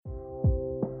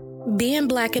Being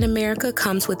Black in America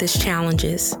comes with its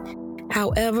challenges.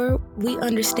 However, we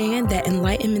understand that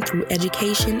enlightenment through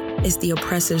education is the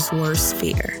oppressor's worst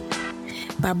fear.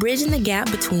 By bridging the gap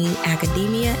between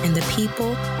academia and the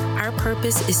people, our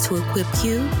purpose is to equip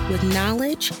you with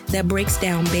knowledge that breaks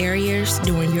down barriers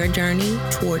during your journey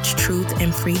towards truth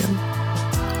and freedom.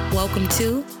 Welcome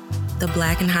to the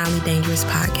Black and Highly Dangerous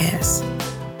Podcast.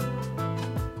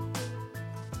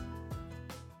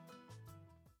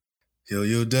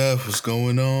 Yo, Def, what's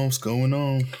going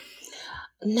on?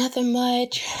 Nothing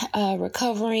much.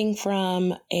 Recovering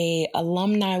from a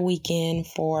alumni weekend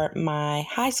for my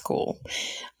high school.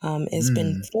 It's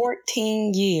been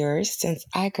 14 years since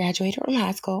I graduated from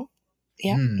high school.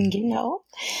 Yeah, I'm getting old.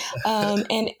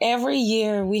 And every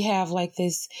year we have like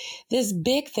this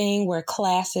big thing where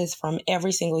classes from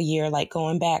every single year, like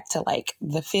going back to like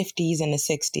the 50s and the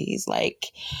 60s, like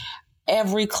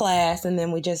every class, and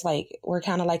then we're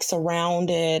kind of like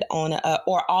surrounded on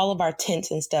or all of our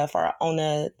tents and stuff are on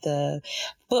the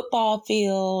football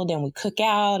field, and we cook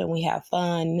out and we have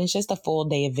fun, and it's just a full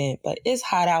day event, but it's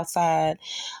hot outside.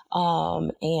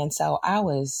 And so I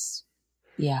was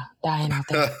dying out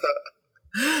there.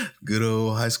 Good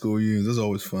old high school reunions. It was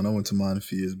always fun. I went to mine a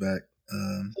few years back,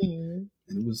 and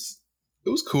it was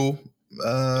cool.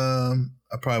 I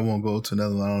probably won't go to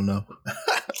another one. I don't know.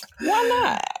 Why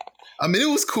not? I mean,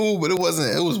 it was cool, but it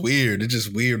was weird. It's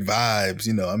just weird vibes,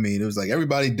 you know. I mean, it was like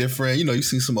everybody different. You know, you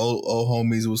see some old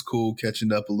homies. It was cool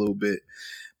catching up a little bit,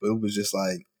 but it was just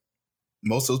like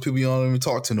most of those people you don't even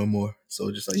talk to no more.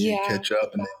 So just like you catch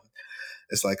up, and then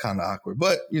it's like kind of awkward.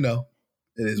 But you know,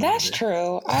 it is. That's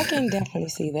true. I can definitely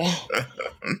see that.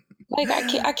 Like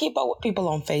I keep up with people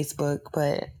on Facebook,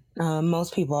 but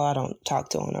most people I don't talk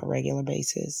to on a regular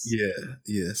basis.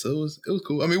 Yeah. So it was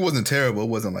cool. I mean, it wasn't terrible. It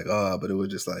wasn't like but it was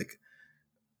just like,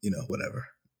 you know, whatever.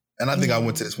 And I think I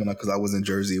went to this one because I was in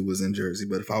Jersey. It was in Jersey.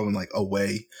 But if I was like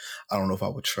away, I don't know if I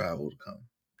would travel to come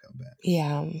back.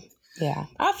 Yeah.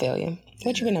 I feel you.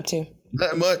 What you been up to?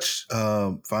 Not much.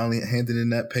 Finally handed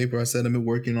in that paper I said I've been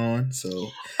working on.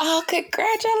 So. Oh,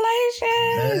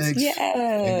 congratulations! Thanks.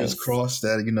 Yes. Fingers crossed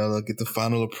that I'll get the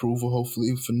final approval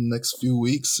hopefully for the next few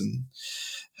weeks and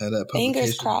have that publication.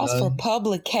 Fingers crossed done. for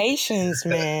publications,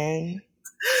 man.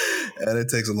 And it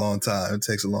takes a long time. And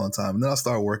then I'll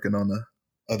start working on the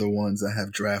other ones I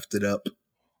have drafted up.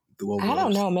 I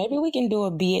don't know. Maybe we can do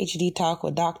a BHD talk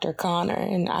with Dr. Connor,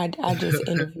 and I just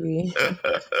interview you.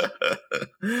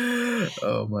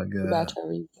 Oh my God! About your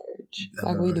research,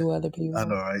 like we do other people. I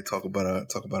know, right? Talk about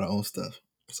our own stuff.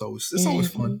 It's always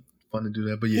fun to do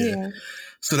that. But yeah.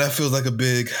 So that feels like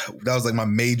that was like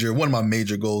one of my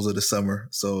major goals of the summer.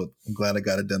 So I'm glad I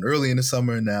got it done early in the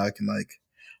summer, and now I can like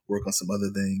work on some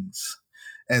other things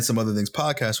and some other things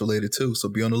podcast related too. So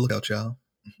be on the lookout, y'all.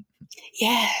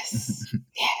 Yes.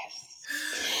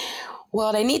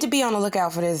 Well, they need to be on the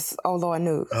lookout for this Lord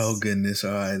news. Oh goodness!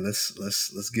 All right,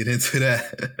 let's get into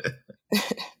that.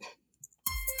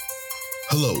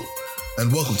 Hello,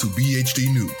 and welcome to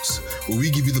BHD News, where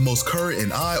we give you the most current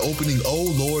and eye-opening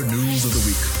Oh Lord news of the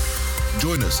week.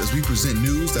 Join us as we present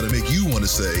news that'll make you want to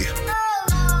say.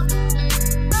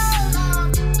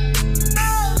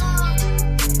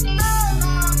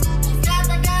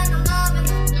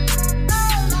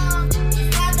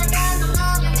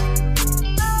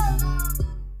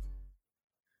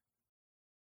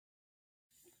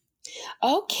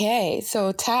 Okay,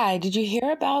 so Ty, did you hear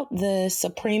about the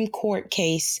Supreme Court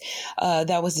case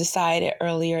that was decided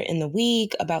earlier in the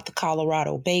week about the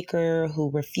Colorado baker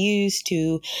who refused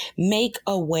to make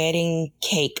a wedding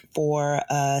cake for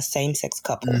a same-sex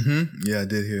couple? Yeah, I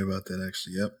did hear about that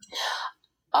actually. Yep.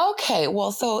 Okay,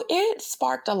 well, so it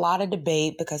sparked a lot of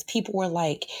debate because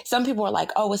some people were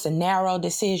like, oh, it's a narrow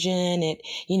decision. It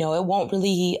won't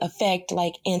really affect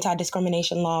like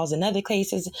anti-discrimination laws in other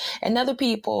cases. And other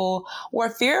people were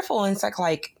fearful and it's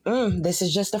like, this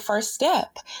is just the first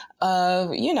step of,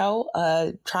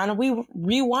 trying to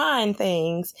rewind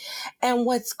things. And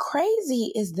what's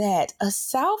crazy is that a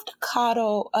South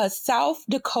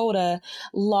Dakota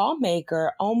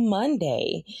lawmaker on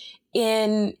Monday,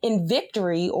 in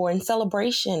victory or in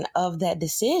celebration of that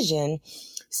decision,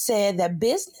 said that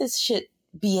business should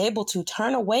be able to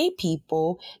turn away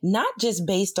people, not just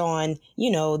based on,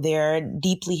 their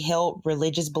deeply held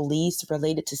religious beliefs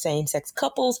related to same-sex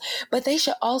couples, but they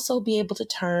should also be able to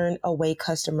turn away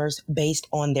customers based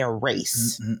on their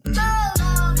race.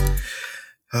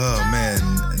 Oh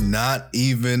man, not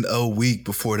even a week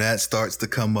before that starts to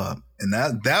come up. And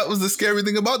that was the scary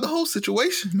thing about the whole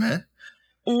situation, man.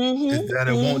 Is that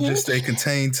it won't just stay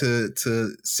contained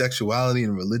to sexuality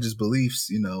and religious beliefs.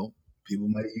 People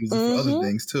might use it for other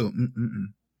things too.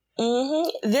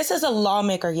 This is a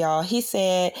lawmaker, y'all. He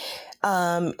said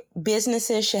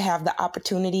businesses should have the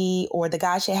opportunity, or the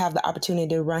guy should have the opportunity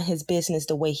to run his business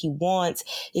the way he wants.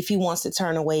 If he wants to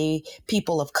turn away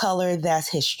people of color, that's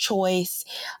his choice.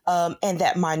 And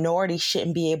that minorities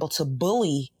shouldn't be able to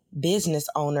bully business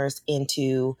owners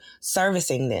into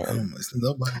servicing them.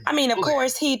 I mean, of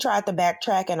course, he tried to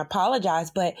backtrack and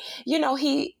apologize, but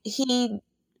he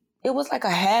it was like a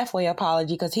halfway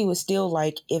apology, because he was still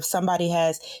like, if somebody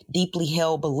has deeply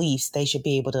held beliefs, they should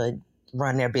be able to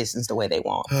run their business the way they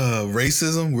want.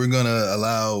 Racism, we're going to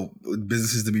allow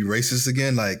businesses to be racist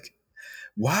again? Like,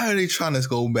 why are they trying to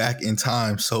go back in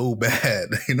time so bad?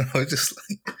 It's just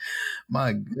like,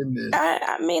 my goodness.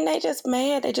 I mean, they just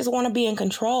mad. They just want to be in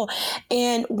control.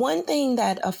 And one thing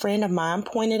that a friend of mine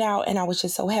pointed out, and I was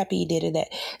just so happy he did it, that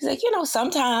he's like,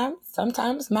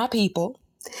 sometimes my people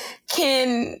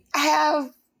can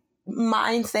have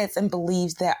mindsets and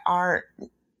beliefs that are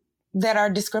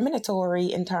discriminatory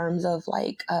in terms of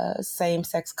like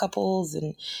same-sex couples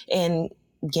and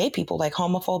gay people, like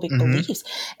homophobic beliefs.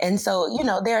 And so,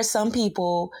 there are some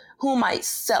people who might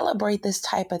celebrate this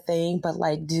type of thing, but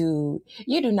like, dude,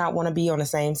 you do not want to be on the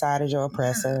same side as your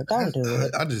oppressor. Don't do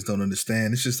it. I just don't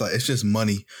understand. It's just like, it's just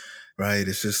money, right?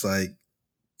 It's just like,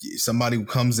 somebody who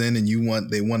comes in and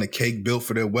they want a cake built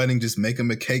for their wedding, just make them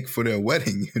a cake for their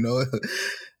wedding.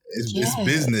 It's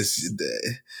business.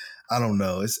 I don't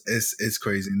know. It's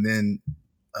crazy. And then,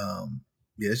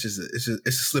 it's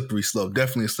a slippery slope.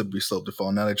 Definitely a slippery slope to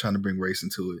fall. Now they're trying to bring race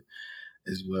into it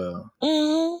as well.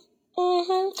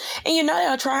 And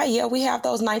they'll try. Yeah, we have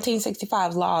those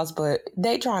 1965 laws, but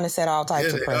they trying to set all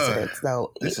types of precedents.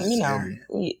 So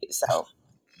So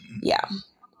yeah.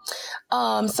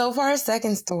 So for our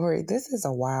second story, this is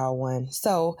a wild one.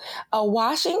 So a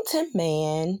Washington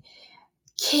man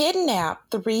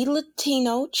kidnapped 3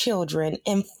 Latino children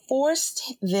and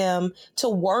forced them to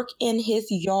work in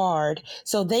his yard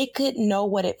so they could know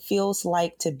what it feels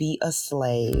like to be a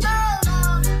slave.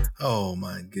 Oh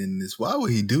my goodness. Why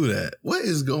would he do that? What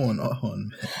is going on,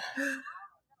 man?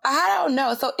 I don't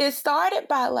know. So it started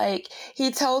by like,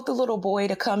 he told the little boy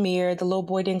to come here. The little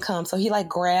boy didn't come. So he like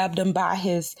grabbed him by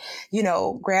his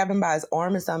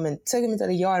arm or something and took him into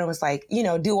the yard and was like,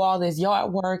 do all this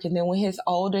yard work. And then when his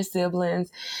older siblings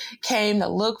came to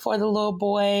look for the little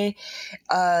boy,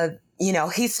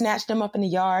 he snatched them up in the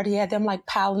yard. He had them like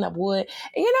piling up wood.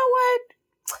 And you know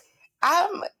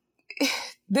what?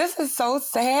 This is so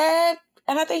sad.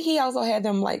 And I think he also had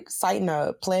them like citing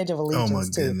a Pledge of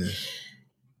Allegiance too. Goodness.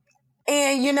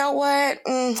 And you know what?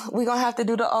 We're going to have to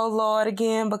do the oh Lord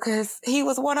again, because he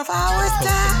was one of ours,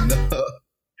 No.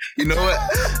 You know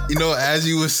what? As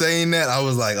you were saying that, I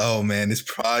was like, oh man, this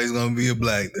probably is going to be a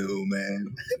black dude,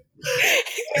 man.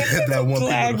 That want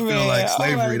people to feel like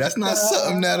slavery. That's not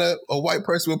something that a white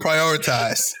person would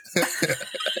prioritize.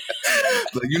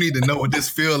 Like, you need to know what this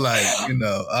feel like,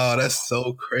 Oh, that's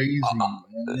so crazy,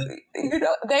 man.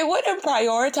 They wouldn't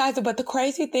prioritize it, but the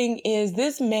crazy thing is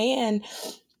this man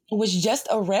was just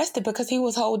arrested because he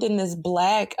was holding this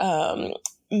black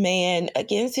man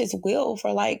against his will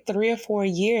for like 3 or 4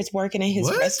 years working in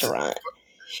his restaurant.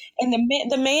 And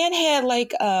the man had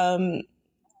like a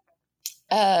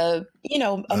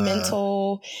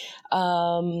mental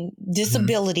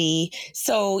disability.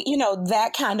 So,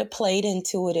 that kind of played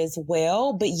into it as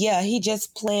well. But yeah, he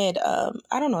just pled,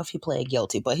 I don't know if he pled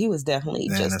guilty, but he was definitely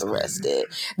just arrested.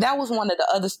 Crazy. That was one of the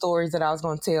other stories that I was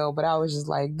going to tell, but I was just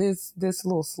like, this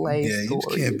little slave story. Yeah, you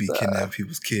just can't be kidnapping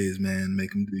people's kids, man.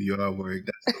 Make them do yard work.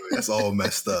 That's all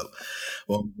messed up.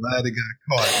 Well, I'm glad it got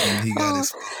caught and he got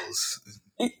exposed.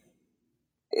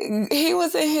 He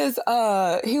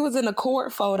was in a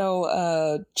court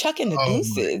photo chucking the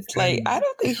deuces. Like, I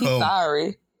don't think he's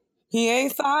sorry. He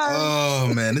ain't sorry.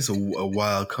 Oh man, it's a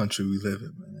wild country we live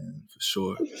in, man, for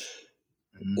sure.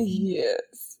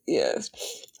 Yes.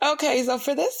 Okay, so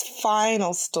for this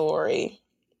final story,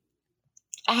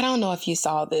 I don't know if you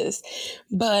saw this,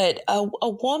 but a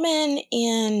woman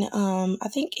in, I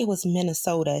think it was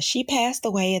Minnesota, she passed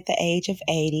away at the age of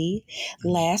 80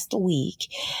 last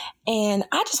week. And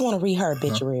I just want to read her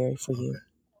obituary for you.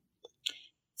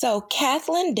 So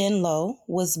Kathleen Denlow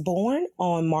was born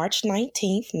on March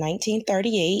 19th,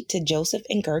 1938 to Joseph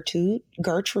and Gertrude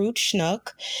Schnuck.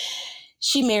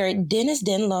 She married Dennis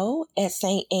Denlow at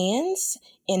St. Anne's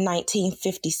in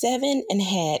 1957 and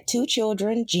had 2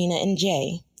 children, Gina and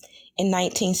Jay. In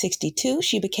 1962,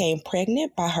 she became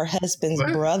pregnant by her husband's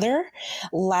brother,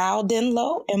 Lyle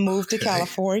Denlow, and moved to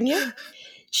California.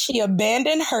 She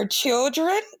abandoned her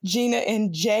children, Gina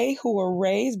and Jay, who were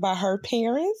raised by her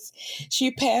parents.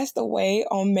 She passed away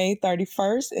on May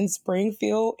 31st in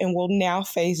Springfield and will now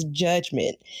face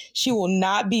judgment. She will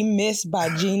not be missed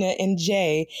by Gina and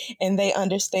Jay, and they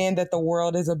understand that the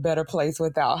world is a better place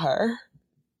without her.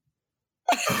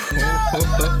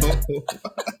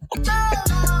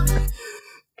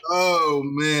 Oh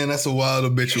man, that's a wild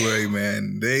obituary,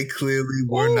 man. They clearly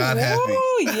were not happy.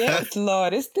 Oh yes,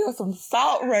 Lord, it's still some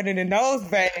salt running in those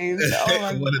veins. Oh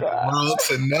my wanted God. the world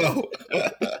to know.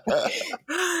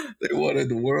 They wanted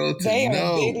the world to know. They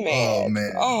are big mad. Oh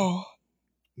man. Oh.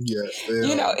 Yes,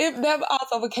 It that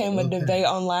also became a debate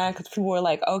online because people were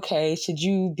like, okay, should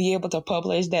you be able to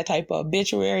publish that type of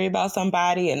obituary about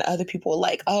somebody? And other people were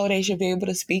like, oh, they should be able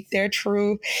to speak their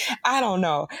truth. I don't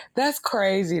know. That's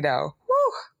crazy though. Woo.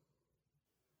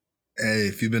 Hey,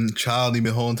 if you've been a child, you've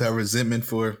been holding that resentment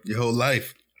for your whole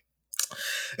life.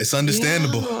 It's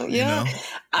understandable, you know?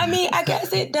 I mean, I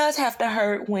guess it does have to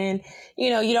hurt when, you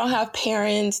don't have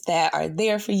parents that are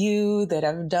there for you, that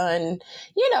have done,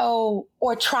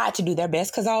 or tried to do their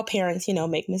best, because all parents,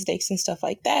 make mistakes and stuff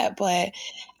like that. But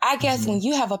I guess when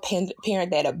you have a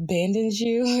parent that abandons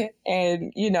you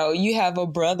and, you have a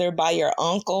brother by your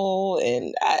uncle,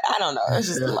 and I don't know, it's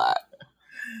just a lot.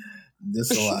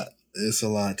 It's a lot. It's a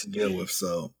lot to deal with,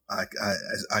 so I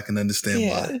can understand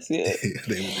why they would do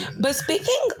that. But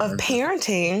speaking of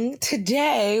parenting,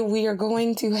 today we are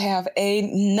going to have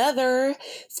another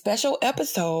special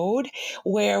episode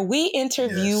where we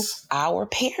interview our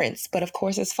parents. But of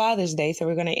course, it's Father's Day, so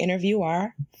we're going to interview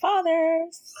our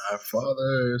fathers. Our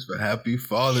fathers, but happy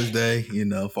Father's Day.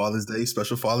 Father's Day,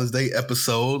 special Father's Day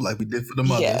episode like we did for the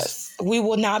mothers. Yes, we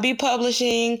will not be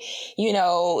publishing,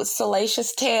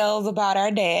 salacious tales about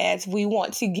our dads. We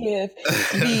want to give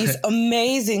these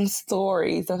amazing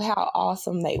stories of how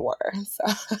awesome they were. So.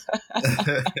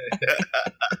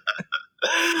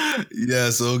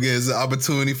 So again, it's an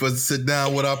opportunity for us to sit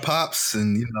down with our pops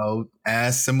and,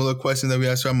 ask similar questions that we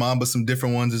asked our mom, but some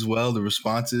different ones as well. The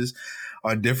responses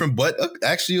are different, but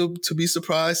actually, to be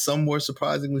surprised, some were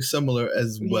surprisingly similar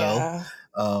as well.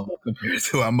 Compared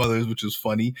to our mothers, which was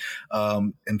funny.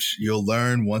 And you'll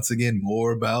learn once again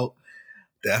more about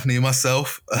Daphne and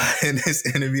myself in this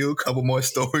interview. A couple more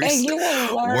stories. And you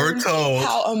will learn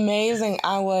how amazing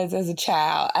I was as a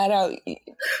child. You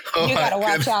gotta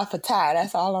watch out for Ty.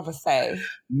 That's all I'm gonna say.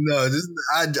 No,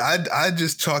 I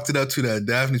just chalked it up to that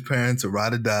Daphne's parents are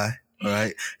ride or die. All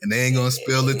right, and they ain't gonna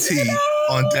spill the tea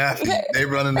on Daphne. They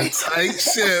running a tight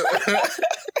ship.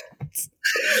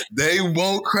 They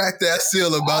won't crack that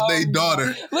seal about their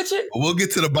daughter. But we'll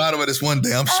get to the bottom of this one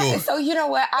day, I'm sure. So you know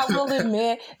what? I will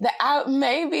admit that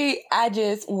I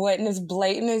just wasn't as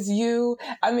blatant as you.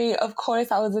 I mean, of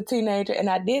course, I was a teenager and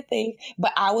I did things,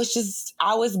 but I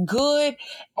was good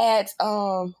at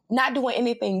not doing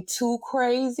anything too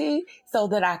crazy so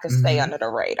that I could stay under the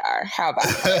radar. How about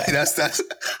that? That's.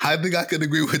 I think I could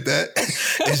agree with that.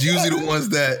 It's usually the ones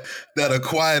that are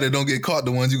quiet and don't get caught,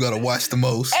 the ones you got to watch the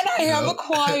most. And I am a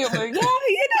quiet one.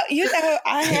 Yeah,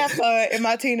 I had fun in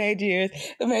my teenage years.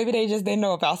 Maybe they just didn't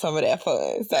know about some of that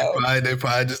fun. So they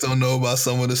probably just don't know about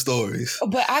some of the stories.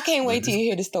 But I can't wait till you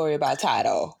hear the story about Ty,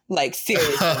 though. Like,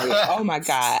 seriously. Oh my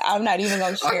God. I'm not even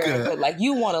going to share it, but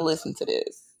you want to listen to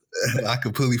this. I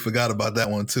completely forgot about that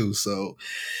one too. So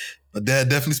my dad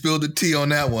definitely spilled the tea on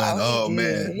that one. Oh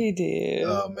man. He did.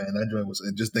 Oh man, that joint was,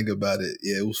 and just think about it.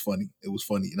 Yeah, it was funny. It was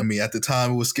funny. I mean, at the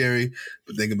time it was scary,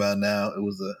 but think about it now, it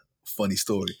was a funny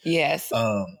story. Yes.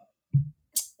 But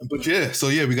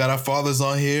we got our fathers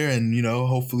on here, and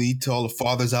hopefully to all the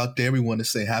fathers out there, we want to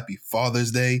say happy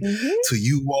Father's Day to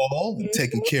you all, and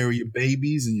taking care of your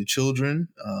babies and your children,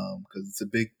 because it's a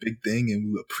big, big thing,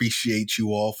 and we appreciate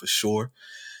you all for sure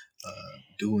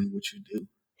doing what you do.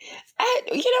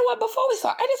 You know what? Before we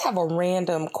start, I just have a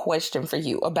random question for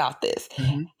you about this.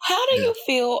 How do you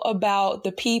feel about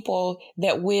the people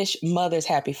that wish mothers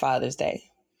happy Father's Day?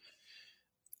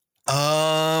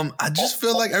 I just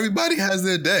feel like everybody has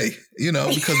their day,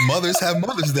 because mothers have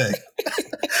Mother's Day.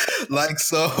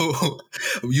 So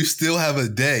you still have a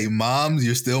day. Moms,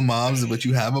 you're still moms, but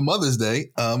you have a Mother's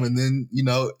Day. And then,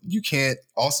 you can't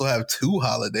also have two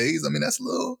holidays. I mean, that's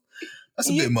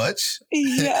a bit much.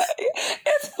 Yeah,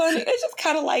 it's funny. It's just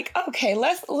kind of like, okay,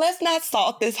 let's not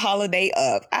salt this holiday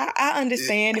up. I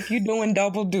understand if you're doing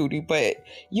double duty, but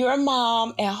you're a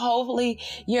mom, and hopefully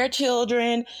your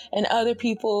children and other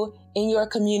people in your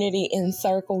community and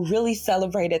circle really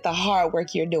celebrated the hard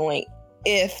work you're doing.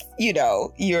 If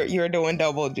you're doing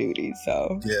double duty,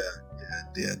 so yeah.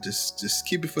 Yeah, just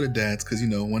keep it for the dads, because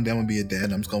one day I'm gonna be a dad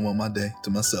and I'm just gonna want my day to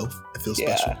myself. I feel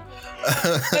special.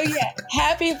 So yeah,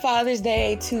 happy Father's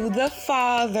Day to the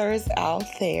fathers out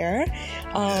there.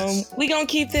 Yes. We gonna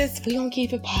keep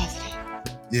it positive.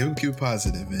 Yeah, we'll keep it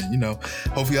positive, and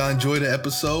hopefully y'all enjoy the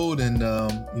episode, and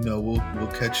we'll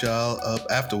catch y'all up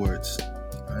afterwards.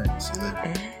 All right, see you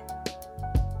later.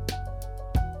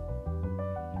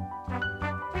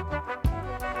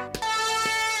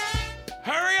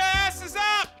 Hurry your asses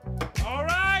up! All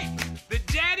right, the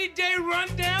Daddy Day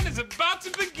rundown is about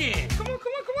to begin. Come on.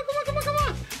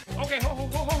 Okay,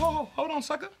 hold on,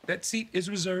 sucker. That seat is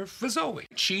reserved for Zoe.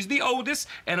 She's the oldest,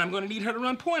 and I'm gonna need her to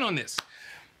run point on this.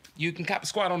 You can cop a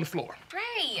squat on the floor. Dre,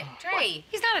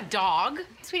 he's not a dog.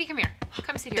 Sweetie, come here.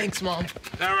 Come sit here. Thanks, Mom.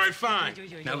 All right, fine.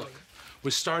 Now look,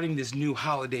 we're starting this new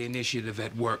holiday initiative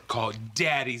at work called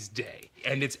Daddy's Day.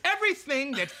 And it's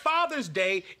everything that Father's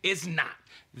Day is not.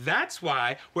 That's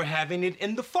why we're having it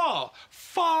in the fall,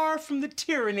 far from the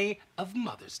tyranny of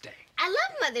Mother's Day. I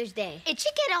love Mother's Day. It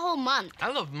should get a whole month. I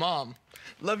love Mom.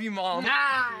 Love you, Mom.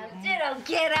 Ditto,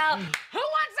 get out. Who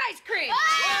wants ice cream?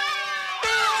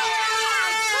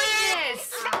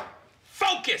 Goodness.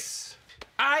 Focus!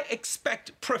 I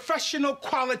expect professional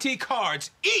quality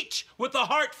cards, each with a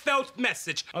heartfelt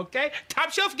message, okay?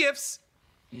 Top shelf gifts,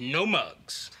 no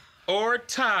mugs. Or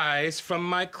ties from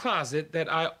my closet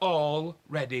that I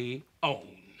already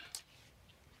own.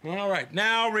 All right,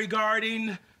 now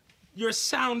regarding your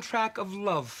soundtrack of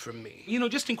love for me.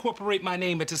 Just incorporate my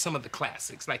name into some of the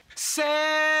classics, like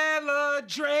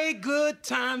Celebrate Good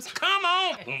Times. Come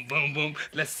on! Boom, boom, boom.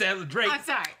 Let's celebrate. I'm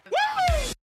sorry.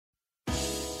 Woo!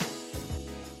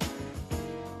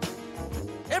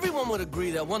 Everyone would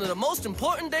agree that one of the most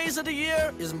important days of the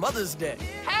year is Mother's Day.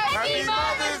 Happy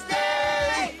Mother's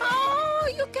Day! Oh,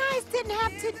 you guys didn't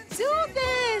have to do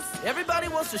this. Everybody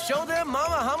wants to show their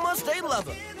mama how much they love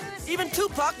her. Even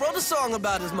Tupac wrote a song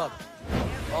about his mother.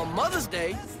 On Mother's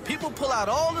Day, people pull out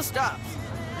all the stops.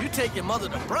 You take your mother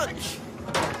to brunch.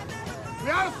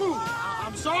 We're out of food.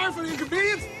 I'm sorry for the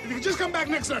inconvenience. If you could just come back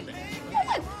next Sunday.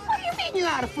 What do you mean you're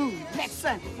out of food next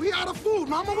Sunday? We out of food,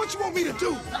 Mama. What you want me to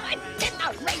do? That's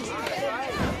outrageous.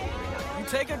 You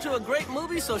take her to a great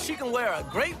movie so she can wear a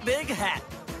great big hat.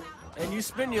 And you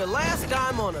spend your last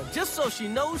dime on her just so she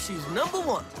knows she's number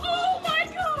one. Oh, my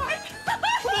God.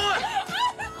 Come on!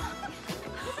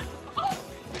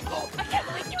 I can't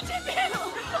believe you did that.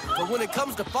 But when it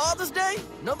comes to Father's Day,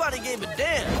 nobody gave a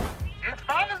damn. It's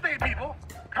Father's Day, people.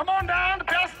 Come on down to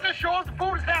Passenger Shores. The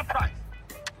food is half price.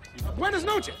 Buenas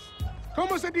noches.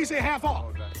 Como se dice half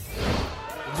off?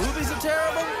 The movies are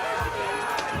terrible.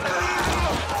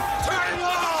 Turn it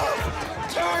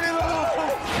off! Turn it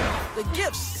off! The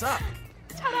gifts suck.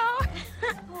 Ta-da!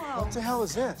 What the hell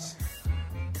is this?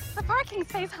 The parking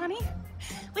space, honey.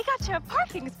 We got you a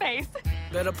parking space.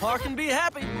 Better park and be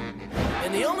happy.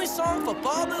 And the only song for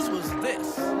fathers was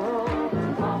this.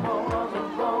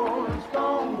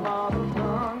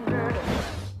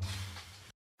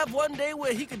 Have one day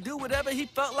where he could do whatever he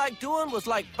felt like doing was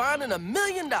like finding $1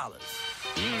 million.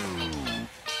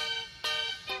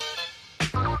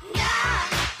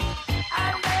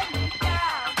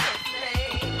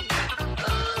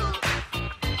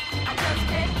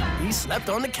 He slept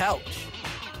on the couch.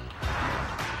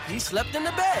 He slept in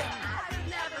the bed.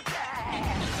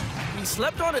 He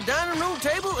slept on the dining room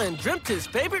table and dreamt his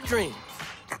favorite dreams.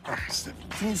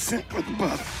 17 cents with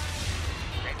butter.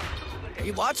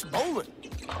 He watched bowling.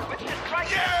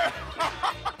 Yeah!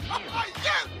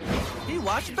 Yes! He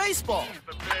watched baseball.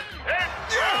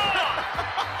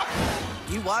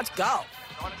 He watched golf.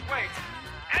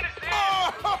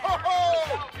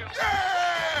 Oh!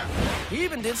 Yeah! He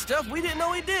even did stuff we didn't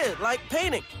know he did, like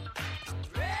painting.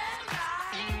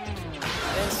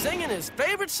 And singing his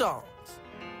favorite songs.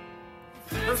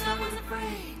 First I was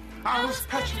afraid, I was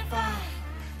petrified.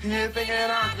 Here thinking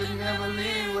I could never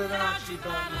live without you by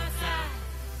my side.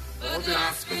 But then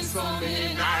I spent so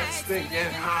many nights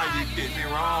thinking how you did me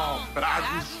wrong. But I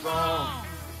grew strong.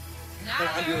 And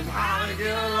I knew how to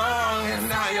get along. And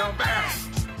now you're back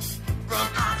from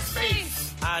outer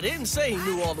space. I didn't say he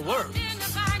knew all the words.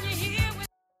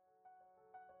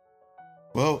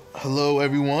 Well, hello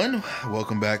everyone.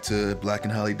 Welcome back to Black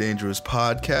and Highly Dangerous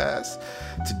podcast.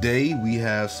 Today we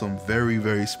have some very,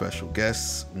 very special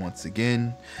guests. Once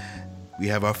again, we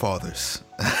have our fathers.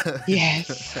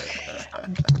 Yes.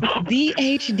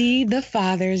 BHD, the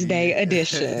Father's Day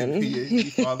edition.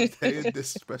 BHD Father's Day, this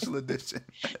special edition.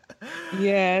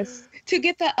 Yes. To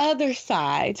get the other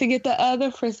side, to get the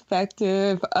other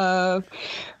perspective of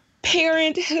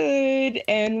parenthood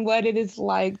and what it is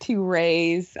like to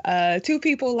raise two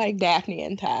people like Daphne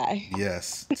and Ty.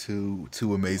 Yes, two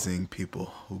amazing people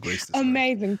who grace this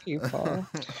Amazing people.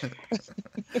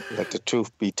 Let the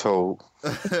truth be told.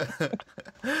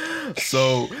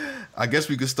 So, I guess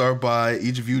we could start by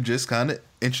each of you just kind of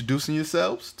introducing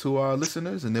yourselves to our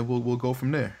listeners, and then we'll go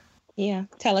from there. Yeah.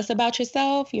 Tell us about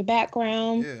yourself, your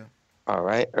background. Yeah. All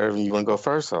right, Irvin, you want to go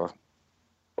first, or?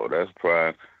 Oh, that's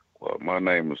fine. Well, my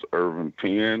name is Irvin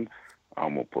Penn.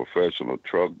 I'm a professional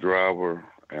truck driver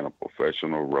and a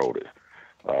professional roadie.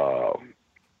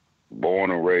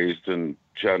 Born and raised in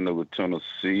Chattanooga,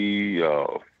 Tennessee.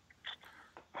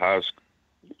 High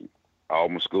school, all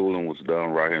my schooling was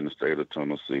done right here in the state of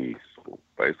Tennessee. So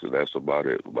basically, that's about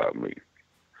it about me.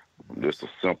 I'm just a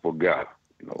simple guy,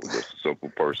 just a simple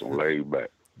person, laid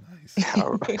back. Nice.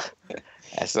 All right.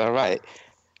 That's all right.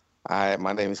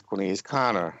 My name is Cornelius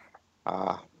Connor.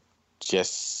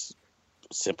 Just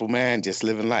simple man, just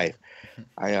living life.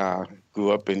 I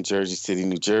grew up in Jersey City,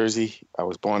 New Jersey. I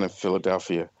was born in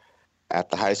Philadelphia.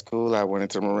 After high school, I went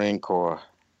into the Marine Corps.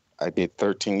 I did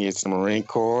 13 years in the Marine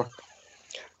Corps.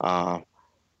 From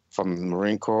the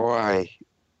Marine Corps, I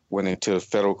went into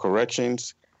federal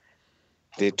corrections.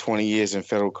 Did 20 years in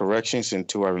federal corrections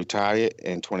until I retired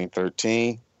in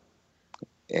 2013.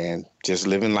 And just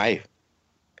living life.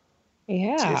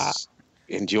 Yeah. Just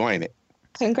enjoying it.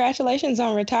 Congratulations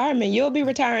on retirement. You'll be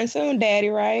retiring soon, Daddy,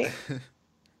 right?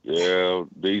 Yeah,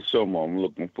 December. I'm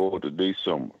looking forward to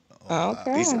December.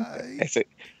 Okay.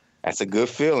 That's a good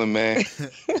feeling, man.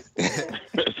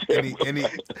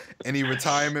 any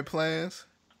retirement plans?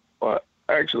 Well,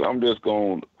 actually, I'm just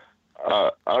going.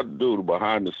 I do the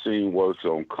behind the scene works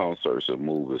on concerts and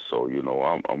movies, so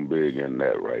I'm big in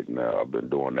that right now. I've been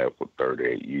doing that for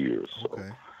 38 years,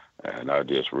 and I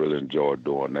just really enjoy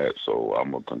doing that. So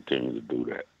I'm gonna continue to do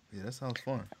that. Yeah, that sounds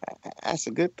fun. That's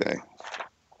a good thing.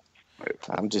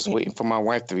 I'm just waiting for my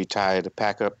wife to retire to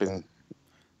pack up and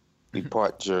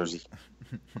depart Jersey.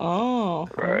 Oh.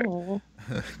 Right. Oh.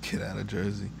 Get out of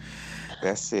Jersey.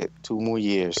 That's it. 2 more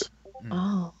years.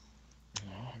 Oh.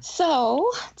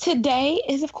 So today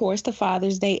is, of course, the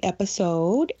Father's Day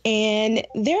episode, and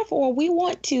therefore we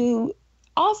want to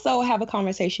also have a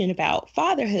conversation about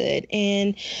fatherhood.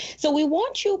 And so we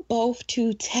want you both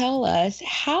to tell us,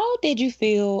 how did you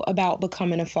feel about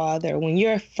becoming a father when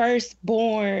your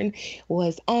firstborn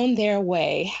was on their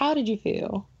way? How did you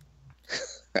feel?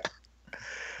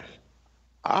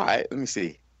 All right, let me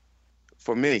see.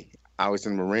 For me, I was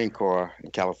in the Marine Corps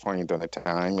in California during that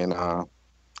time, and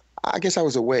I guess I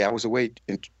was away. I was away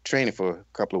in training for a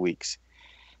couple of weeks.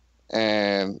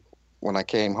 And when I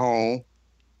came home,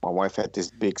 my wife had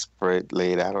this big spread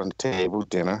laid out on the table,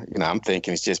 dinner. I'm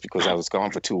thinking it's just because I was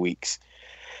gone for 2 weeks.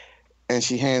 And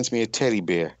she hands me a teddy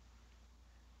bear.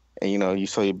 And, you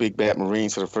saw your big bad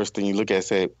Marine, so the first thing you look at is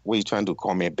say, what are you trying to do,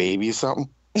 call me a baby or something?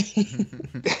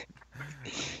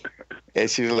 And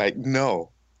she was like,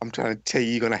 no, I'm trying to tell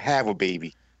you you're going to have a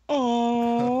baby.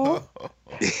 Oh,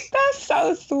 that's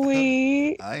so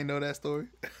sweet. I ain't know that story.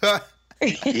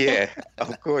 Yeah,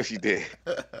 of course you did.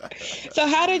 So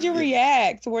how did you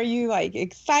react? Were you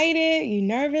excited? You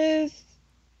nervous?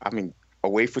 I mean,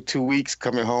 away for 2 weeks,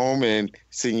 coming home and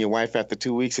seeing your wife after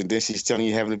 2 weeks, and then she's telling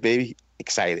you having a baby.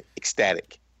 Excited,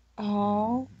 ecstatic.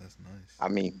 Oh, that's nice. I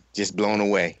mean, just blown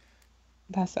away.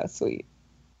 That's so sweet.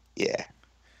 Yeah.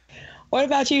 What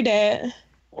about you, Dad?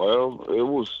 Well,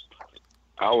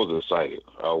 I was excited.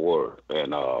 I was,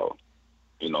 and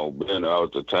being out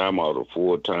at the time, I was a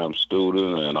full-time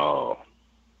student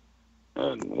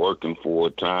and working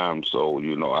full-time. So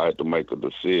I had to make a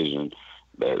decision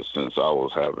that since I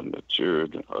was having a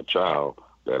child,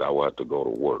 that I would have to go to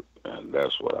work, and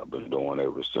that's what I've been doing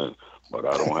ever since. But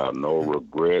I don't have no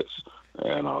regrets,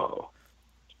 and I'm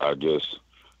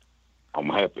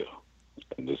happy.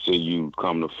 And to see you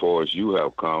come as far as you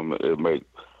have come, it makes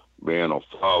being a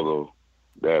father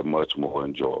that much more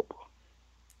enjoyable.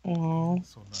 Oh,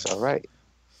 So nice. It's all right.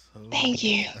 Thank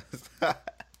you.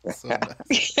 So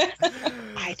nice.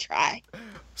 I try.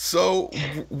 So,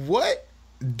 what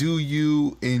do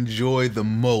you enjoy the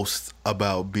most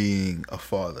about being a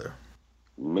father?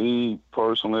 Me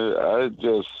personally, I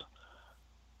just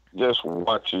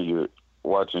watching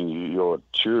your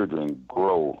children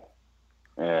grow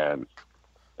and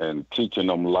teaching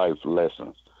them life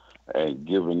lessons and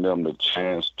giving them the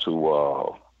chance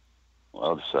to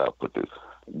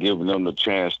giving them the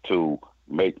chance to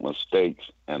make mistakes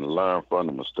and learn from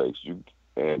the mistakes.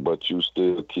 But you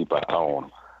still keep an eye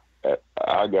on them.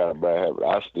 I got a bad habit.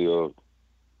 I still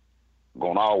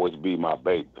gonna always be my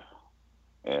baby.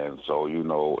 And so, you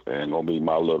know, and gonna be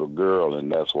my little girl,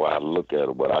 and that's why I look at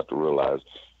her. But I have to realize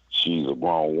she's a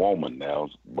grown woman now.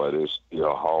 But it's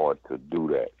still hard to do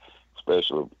that,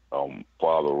 especially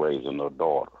father raising a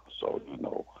daughter. So, you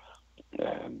know,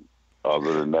 and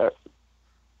other than that,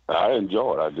 I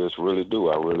enjoy it. I just really do.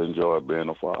 I really enjoy being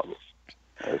a father.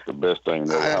 That's the best thing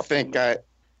that happened.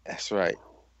 That's right.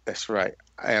 That's right.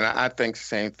 And I think the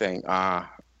same thing. I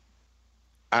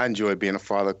enjoy being a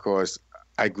father because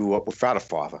I grew up without a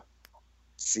father.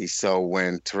 See, so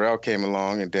when Terrell came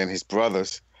along and then his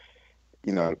brothers,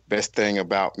 you know, the best thing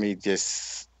about me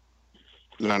just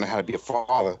learning how to be a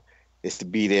father is to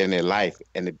be there in their life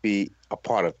and to be a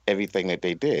part of everything that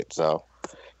they did. So,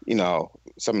 you know,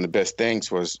 some of the best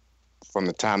things was from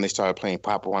the time they started playing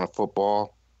Pop Awana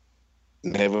football,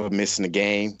 never missing a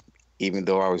game, even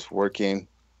though I was working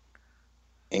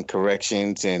in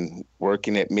corrections and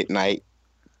working at midnight,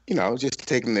 you know, just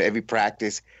taking them to every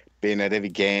practice, being at every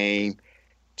game,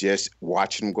 just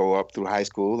watching them grow up through high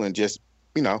school and just,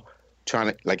 you know, trying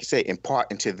to, like you say,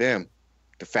 impart into them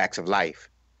the facts of life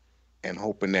and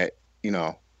hoping that, you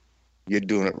know, you're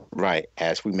doing it right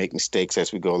as we make mistakes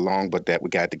as we go along, but that we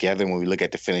got it together. And when we look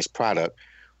at the finished product,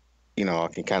 you know, I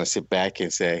can kind of sit back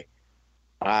and say,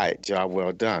 all right, job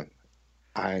well done.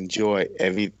 I enjoy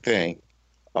everything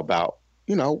about,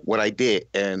 you know, what I did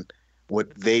and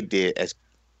what they did as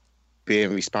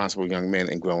being responsible young men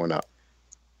and growing up.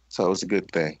 So it was a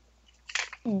good thing.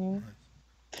 Mm.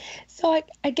 So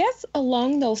I guess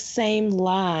along those same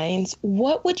lines,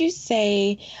 what would you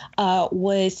say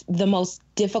was the most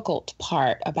difficult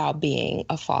part about being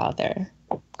a father?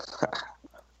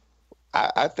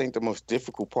 I think the most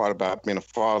difficult part about being a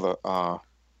father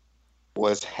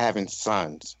was having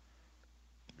sons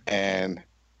and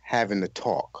having to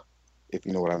talk, if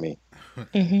you know what I mean.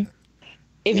 Mm-hmm.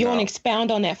 If you want to expound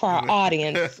on that for our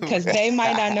audience, because they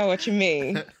might not know what you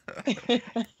mean.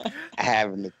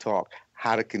 Having to talk,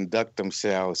 how to conduct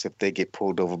themselves if they get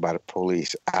pulled over by the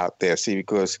police out there. See,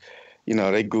 because, you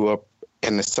know, they grew up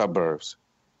in the suburbs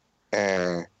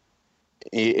and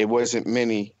it wasn't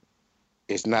many,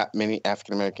 it's not many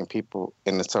African-American people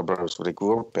in the suburbs where they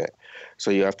grew up at.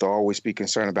 So you have to always be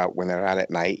concerned about when they're out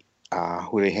at night,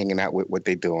 who they're hanging out with, what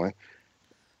they're doing.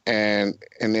 And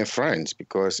their friends,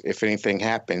 because if anything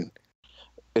happened,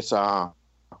 it's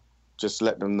just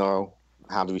let them know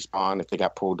how to respond if they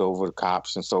got pulled over, the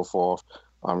cops and so forth,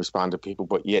 respond to people,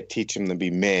 but yet teach them to be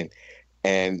men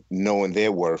and knowing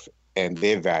their worth and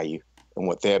their value and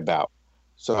what they're about.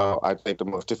 So I think the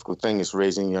most difficult thing is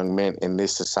raising young men in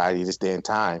this society, this day and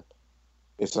time.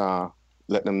 It's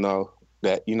letting them know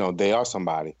that, you know, they are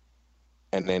somebody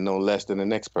and they're no less than the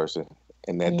next person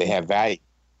and that they have value.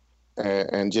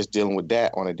 And just dealing with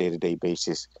that on a day-to-day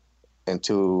basis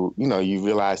until, you know, you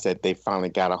realize that they finally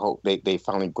got a hope. They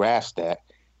finally grasped that.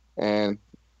 And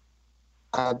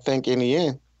I think in the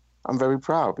end, I'm very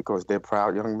proud because they're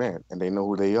proud young men and they know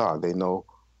who they are. They know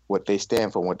what they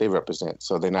stand for and what they represent.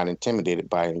 So they're not intimidated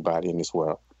by anybody in this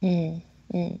world.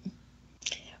 Mm-hmm.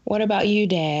 What about you,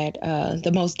 Dad?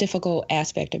 The most difficult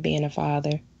aspect of being a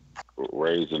father?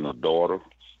 Raising a daughter.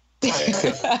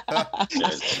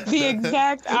 The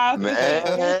exact opposite.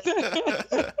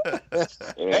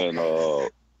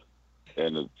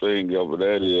 And the thing of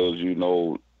that is, you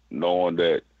know, knowing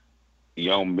that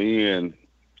young men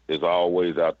is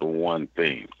always after one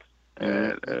thing.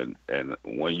 And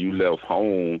when you left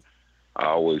home, I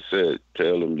always said,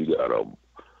 tell them you got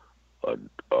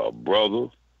a brother,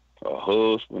 a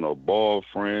husband, a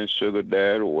boyfriend, sugar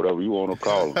dad, or whatever you want to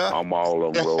call them. I'm all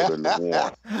of them rolled into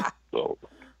one. So,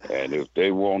 and if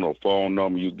they want a phone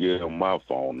number, you give them my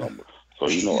phone number. So,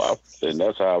 you know, and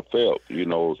that's how I felt, you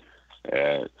know,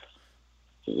 and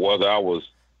whether I was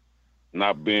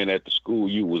not being at the school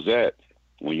you was at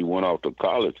when you went off to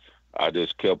college, I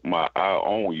just kept my eye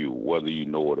on you, whether you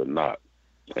know it or not.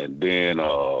 And then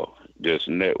just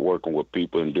networking with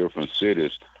people in different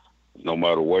cities, no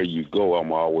matter where you go,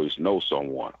 I'm always know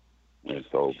someone. And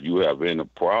so if you have any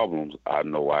problems, I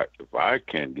know if I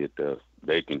can't get there,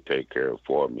 they can take care of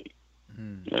for me.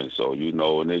 And so, you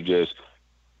know, and they just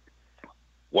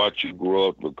watch you grow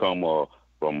up, become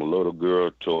from a little girl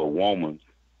to a woman,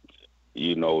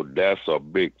 you know, that's a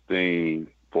big thing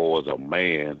for as a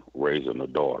man raising a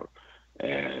daughter.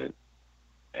 And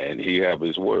he have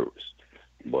his words.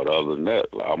 But other than that,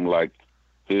 I'm like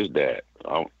his dad.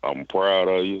 I'm proud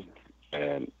of you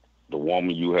and the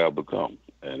woman you have become.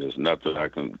 And there's nothing I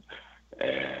can,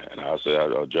 and I say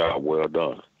a job well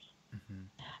done.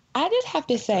 I just have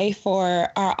to say for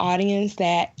our audience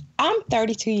that I'm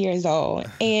 32 years old.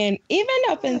 And even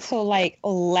up until like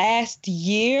last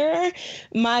year,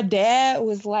 my dad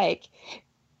was like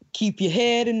keep your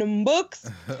head in them books,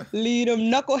 leave them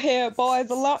knucklehead boys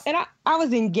alone. And I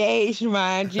was engaged,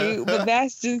 mind you, but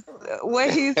that's just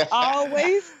what he's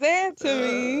always said to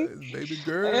me. Baby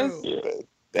girl.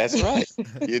 That's right.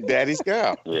 Your daddy's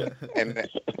girl. Yeah.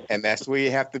 And that's where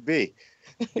you have to be.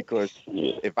 Because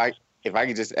if I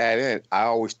could just add in, I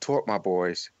always taught my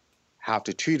boys how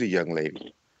to treat a young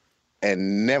lady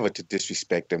and never to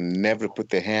disrespect them, never to put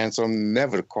their hands on them,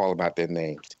 never to call them out their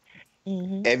names.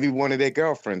 Mm-hmm. Every one of their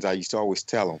girlfriends, I used to always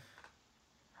tell them,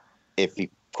 if he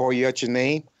call you out your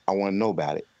name, I want to know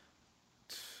about it.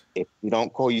 If you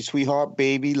don't call you sweetheart,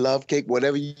 baby, love cake,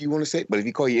 whatever you want to say, but if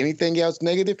he call you anything else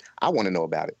negative, I want to know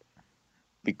about it.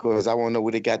 Because I want to know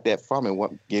where they got that from and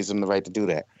what gives them the right to do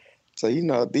that. So,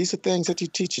 these are things that you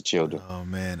teach your children. Oh,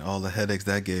 man, all the headaches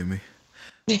that gave me.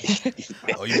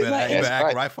 Oh, you better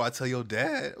act right before I tell your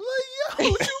dad. I'm like,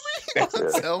 yo, what you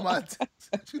mean? Tell my dad.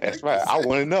 That's right. I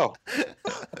want to know.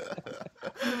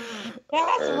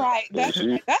 That's right.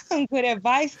 That's some good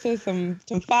advice to some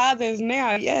fathers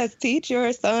now. Yes, teach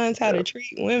your sons how to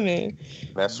treat women.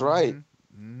 That's right.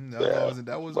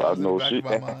 That was in the back of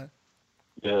my mind.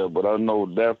 Yeah, but I know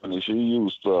definitely she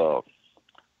used to.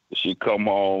 She come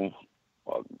home,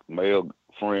 a male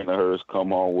friend of hers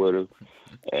come on with her,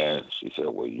 and she said,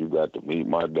 "Well, you got to meet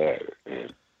my dad."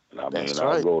 And I mean,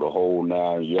 I go the whole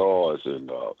 9 yards, and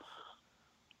I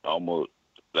don't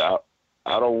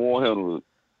want him to.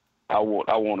 I'm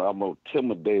gonna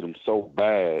intimidate him so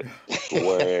bad,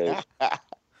 whereas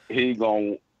he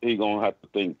gonna have to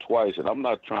think twice. And I'm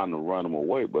not trying to run him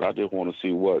away, but I just want to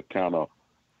see what kind of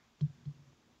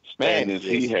standings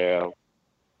he have,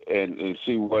 and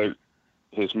see what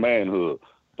his manhood.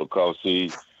 Because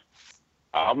see,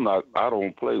 I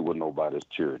don't play with nobody's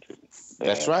children.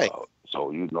 That's right. So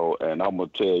and I'm gonna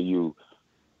tell you,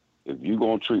 if you're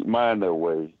gonna treat mine that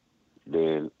way,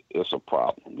 then it's a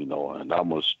problem,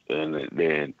 and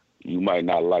then you might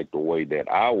not like the way that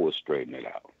I was straightening it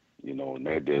out, and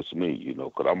that's just me,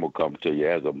 because I'm gonna come to you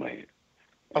as a man.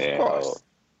 Of course.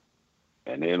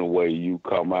 And in a way you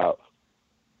come out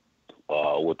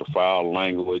with the foul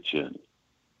language and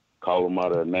call them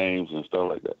out their names and stuff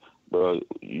like that, but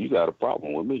you got a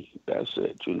problem with me. That's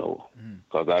it,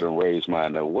 because I didn't raise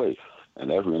mine that way. And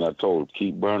that's when I told him,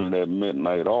 keep burning that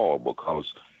midnight oil,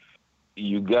 because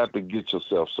you got to get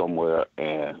yourself somewhere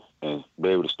and be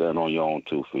able to stand on your own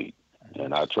 2 feet.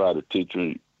 And I try to teach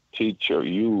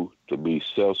you to be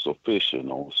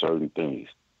self-sufficient on certain things.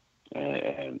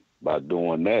 And by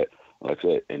doing that, like I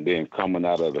said, and then coming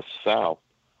out of the South,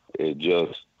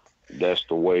 that's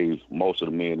the way most of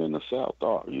the men in the South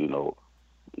are,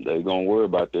 They're going to worry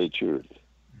about their children.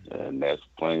 And that's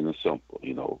plain and simple,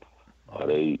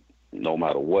 They, no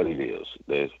matter what it is,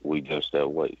 we just that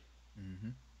way.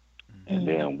 And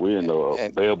then we're in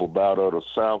the Babel bout of the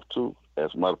South, too.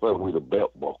 As a matter of fact, we're the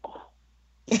belt buckle.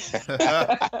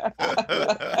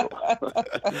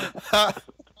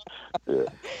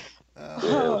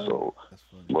 So,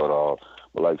 but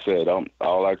like I said,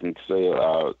 all I can say,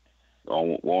 I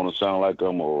don't want to sound like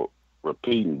I'm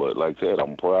repeating, but like I said,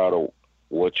 I'm proud of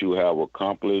what you have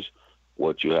accomplished,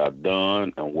 what you have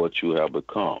done, and what you have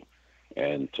become.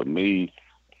 And to me,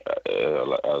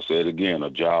 like I said again, a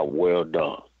job well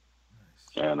done.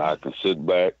 And I can sit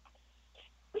back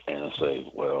and say,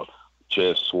 well,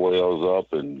 chest swells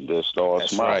up and just start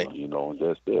smiling, right. And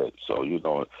that's it. So,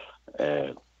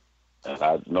 and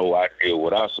I know I did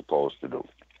what I'm supposed to do.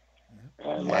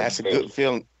 And that's a good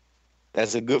feeling.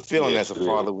 That's a good feeling as a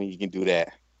father when you can do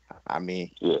that. I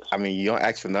mean, you don't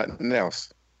ask for nothing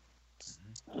else.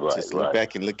 Right, just look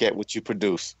back and look at what you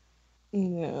produce.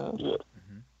 Yeah.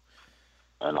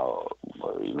 And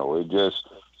it just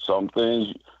some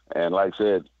things. And like I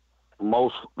said,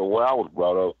 the way I was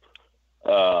brought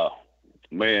up,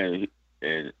 man,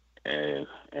 and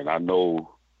I know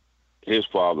his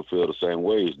father feel the same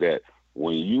way, is that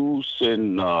when you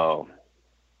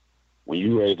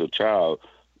raise a child,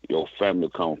 your family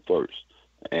comes first.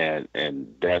 And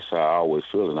that's how I always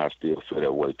feel, and I still feel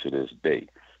that way to this day.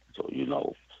 So,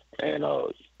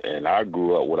 and I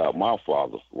grew up without my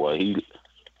father. Well,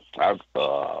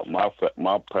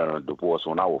 my parents divorced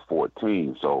when I was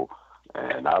 14, so,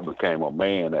 and I became a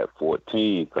man at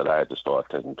 14 because I had to start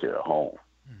taking care of home.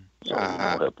 So,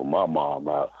 helping my mom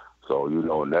out. So,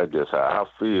 and that's just how I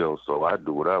feel. So I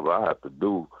do whatever I have to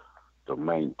do to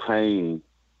maintain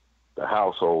the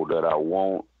household that I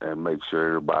want and make sure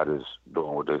everybody's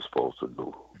doing what they're supposed to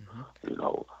do.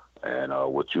 And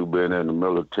with you being in the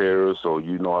military, so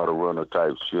you know how to run a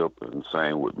tight ship, and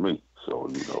same with me. So,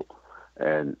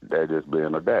 and that just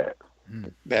being a dad.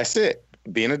 That's it,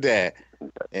 being a dad.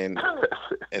 And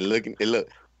look,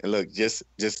 And look, just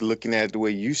looking at it the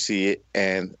way you see it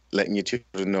and letting your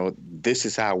children know this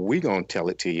is how we're gonna tell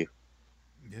it to you,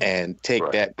 and take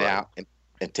that now and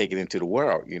take it into the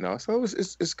world. So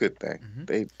it's a good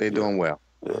thing. They're doing well.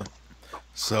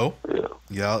 So,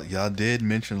 y'all did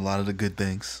mention a lot of the good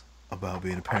things about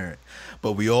being a parent,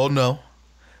 but we all know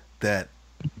that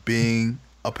being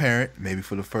a parent, maybe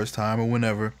for the first time or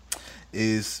whenever,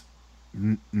 is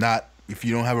not, if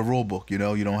you don't have a rule book, you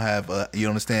don't have you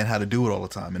understand how to do it all the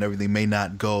time, and everything may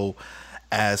not go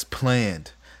as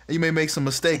planned. And you may make some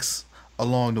mistakes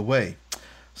along the way.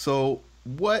 So,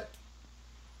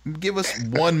 give us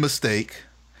one mistake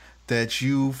that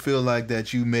you feel like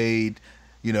that you made,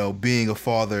 being a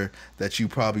father, that you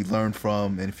probably learned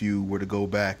from, and if you were to go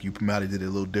back, you might have did it a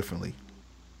little differently.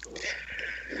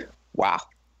 Wow.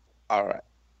 All right.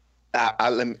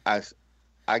 I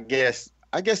guess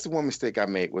the one mistake I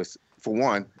made was, for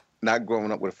one, not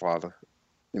growing up with a father.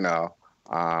 My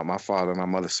father and my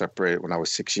mother separated when I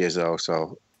was 6 years old,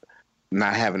 so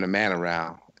not having a man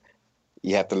around,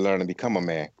 you have to learn to become a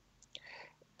man.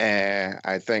 And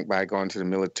I think by going to the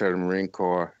military, Marine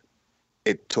Corps,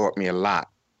 it taught me a lot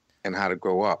and how to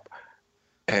grow up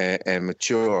and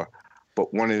mature.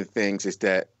 But one of the things is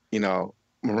that,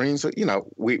 Marines,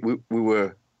 we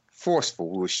were forceful,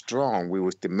 we were strong, we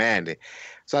was demanding.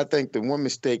 So I think the one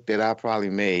mistake that I probably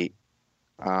made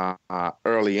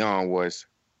early on was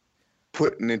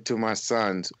putting into my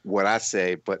sons what I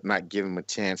say, but not giving them a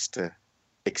chance to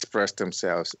express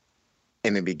themselves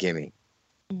in the beginning.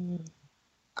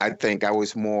 I think I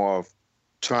was more of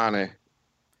trying to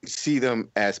see them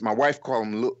as, my wife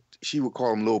she would call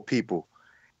them little people.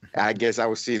 I guess I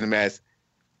would see them as,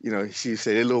 she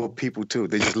said they're little people too.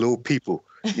 They're just little people.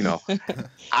 I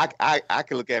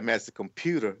can look at them as a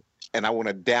computer, and I want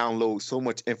to download so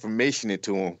much information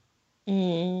into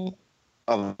them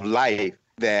of life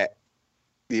that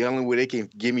the only way they can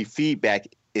give me feedback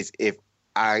is if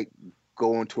I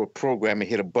go into a program and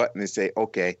hit a button and say,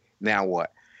 okay, now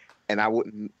what? And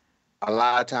a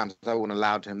lot of times I wouldn't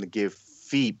allow them to give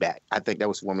feedback. I think that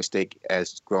was one mistake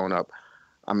as growing up.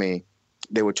 I mean,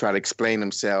 they would try to explain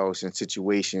themselves in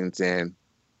situations, and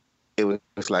it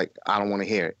was like, I don't want to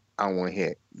hear it. I don't want to hear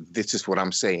it. This is what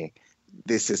I'm saying.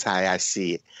 This is how I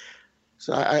see it.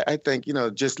 So I think,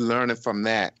 just learning from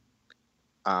that.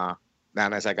 Now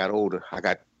as I got older, I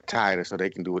got tired, so they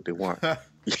can do what they want. But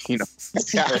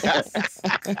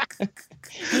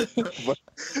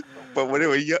when they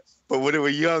were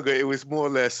younger, it was more or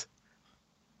less,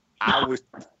 I was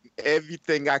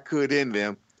everything I could in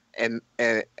them. And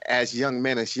as young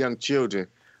men, as young children,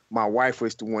 my wife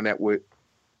was the one that would,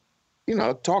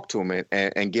 talk to them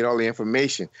and get all the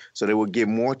information. So they would give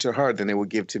more to her than they would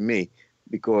give to me,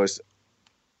 because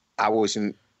I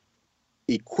wasn't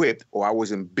equipped, or I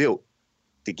wasn't built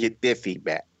to get their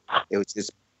feedback. It was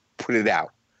just put it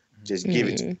out. Just give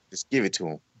it to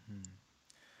them.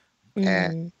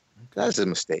 And that's a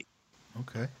mistake.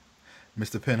 Okay.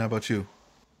 Mr. Penn, how about you?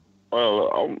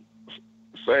 Well, I'm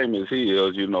same as he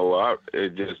is.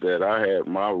 It's just that I had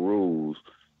my rules,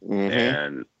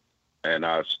 and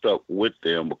I stuck with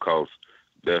them because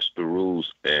that's the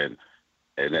rules. And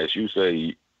as you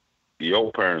say,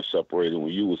 your parents separated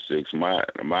when you were 6.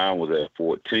 Mine was at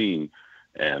 14,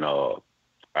 and I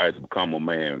had to become a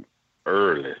man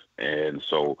early. And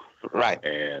so,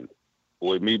 and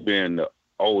with me being the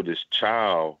oldest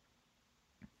child,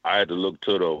 I had to look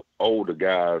to the older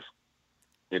guys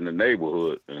in the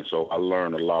neighborhood, and so I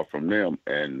learned a lot from them.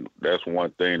 And that's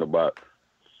one thing about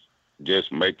just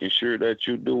making sure that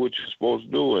you do what you're supposed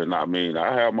to do. And I mean,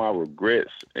 I have my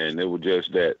regrets, and it was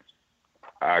just that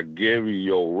I gave you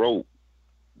your rope,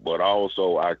 but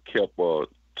also I kept a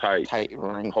tight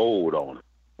hold on it,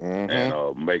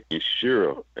 and making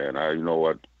sure. And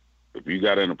if you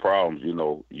got any problems,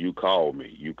 you call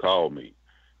me,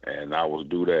 and I will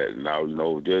do that. And I,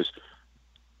 just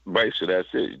basically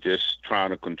that's it. Just trying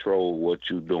to control what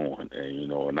you're doing,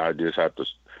 and and I just have to.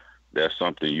 That's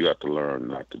something you have to learn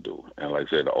not to do. And like I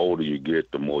said, the older you get,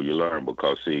 the more you learn.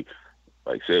 Because see,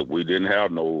 like I said, we didn't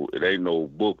have it ain't no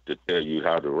book to tell you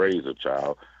how to raise a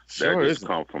child. That just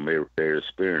come from everyday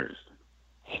experience.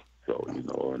 So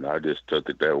and I just took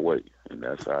it that way, and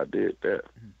that's how I did that.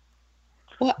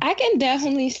 Well, I can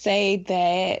definitely say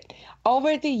that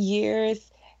over the years,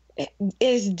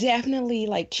 it's definitely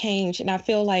changed, and I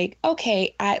feel like,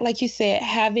 okay, like you said,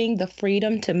 having the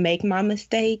freedom to make my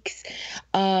mistakes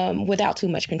without too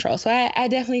much control. So I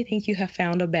definitely think you have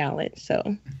found a balance.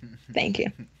 So thank you.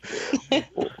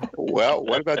 Well,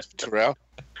 what about you, Terrell?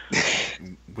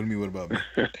 What do you mean, what about me?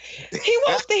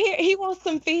 He wants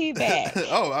some feedback.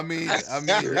 Oh, I mean,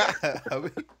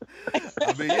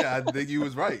 I mean, yeah, I think you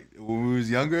was right. When we was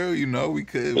younger, we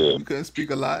couldn't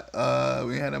speak a lot.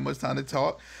 We ain't had that much time to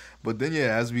talk. But then,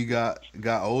 yeah, as we got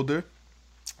older,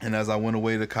 and as I went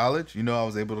away to college, I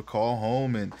was able to call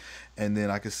home, and then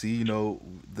I could see,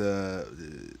 I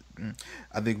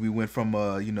think we went from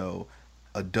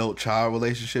adult child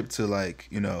relationship to like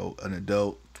an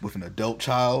adult with an adult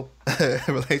child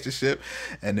relationship,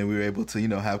 and then we were able to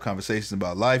have conversations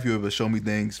about life. You were able to show me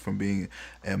things from being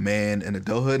a man in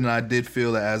adulthood, and I did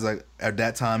feel that at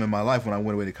that time in my life when I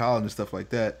went away to college and stuff like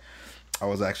that, I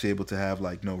was actually able to have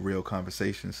like no real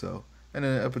conversations. So, and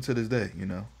then up until this day,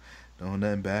 don't hold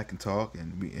nothing back and talk,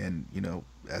 and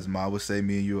as Ma would say,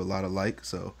 me and you are a lot alike.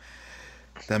 So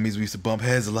that means we used to bump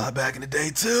heads a lot back in the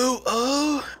day too.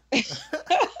 Oh.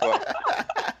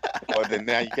 well, then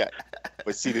now you got.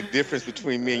 But see, the difference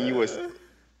between me and you was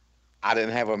I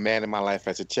didn't have a man in my life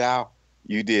as a child.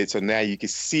 You did, so now you can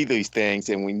see these things,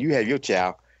 and when you have your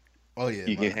child, oh yeah,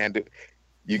 you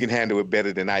can handle it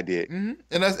better than I did. Mm-hmm.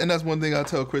 And that's one thing I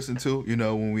tell Kristen too.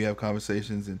 When we have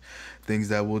conversations and things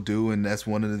that we'll do, and that's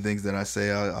one of the things that I say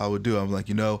I would do. I'm like,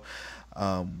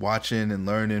 watching and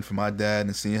learning from my dad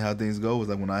and seeing how things go was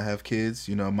like when I have kids.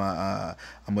 I'm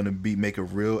gonna make a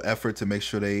real effort to make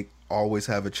sure they always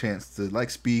have a chance to like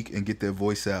speak and get their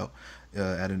voice out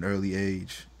at an early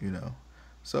age.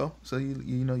 So you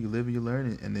live and you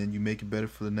learn it, and then you make it better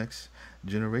for the next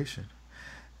generation.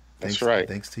 That's right.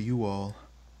 Thanks to you all.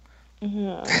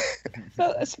 Mm-hmm.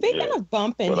 So speaking of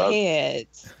bumping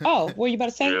heads, what were you about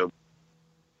to say?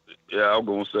 Yeah, I was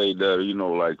gonna say that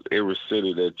like every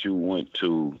city that you went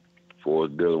to for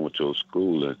dealing with your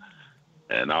schooling,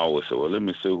 and I always say, well, let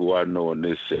me see who I know in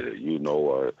this city, and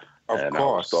I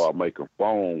would start making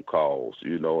phone calls,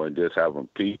 and just having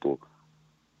people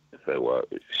say, well,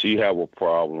 if she have a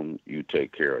problem, you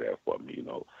take care of that for me,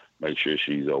 make sure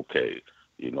she's okay,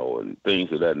 and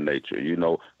things of that nature,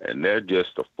 and they're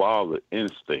just the father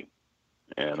instinct,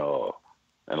 and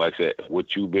like I said,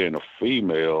 with you being a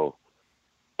female.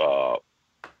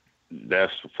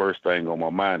 That's the first thing on my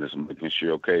mind is making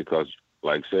sure, okay, because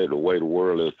like I said, the way the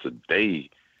world is today,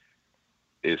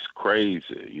 it's crazy,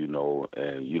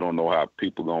 and you don't know how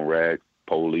people gonna react,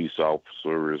 police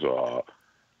officers or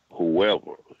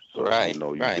whoever. So, right,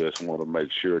 you just want to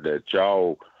make sure that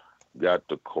y'all got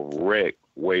the correct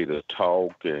way to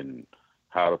talk and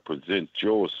how to present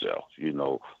yourself,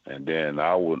 and then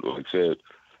I would, like I said,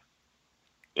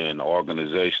 in the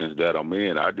organizations that I'm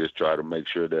in, I just try to make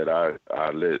sure that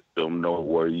I let them know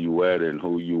where you at and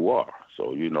who you are.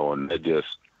 So, and that's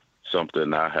just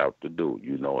something I have to do,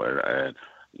 and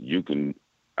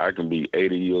I can be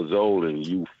 80 years old and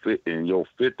you fit in your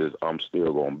 50s, I'm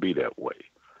still going to be that way,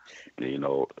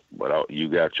 but you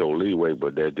got your leeway,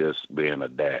 but that's just being a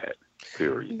dad,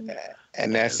 period.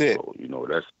 And that's it. So,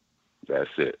 that's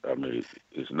it. I mean,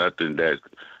 it's nothing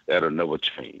that'll never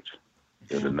change.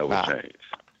 It'll never change.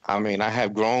 I mean, I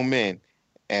have grown men,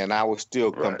 and I will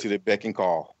still come to the beck and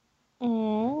call.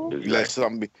 Exactly. Let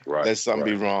something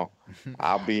be wrong.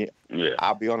 I'll be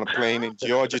on a plane in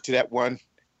Georgia to that one.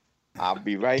 I'll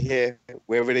be right here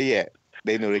wherever they at.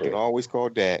 They know they can always call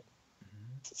Dad.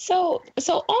 So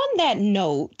on that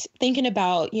note, thinking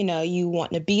about you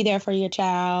wanting to be there for your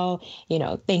child,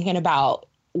 thinking about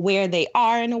where they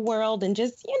are in the world, and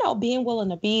just being willing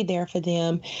to be there for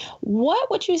them. What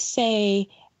would you say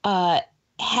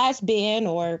has been,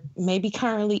 or maybe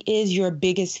currently is, your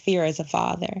biggest fear as a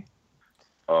father?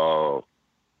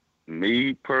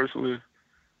 Me personally,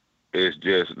 it's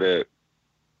just that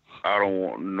I don't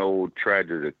want no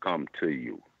tragedy to come to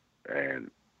you,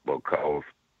 and because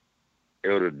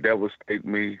it'll devastate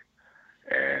me,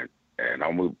 and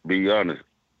I'm gonna be honest,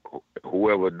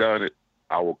 whoever done it,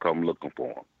 I will come looking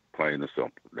for them, plain and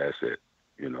simple. That's it,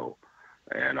 and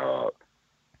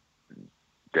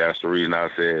that's the reason I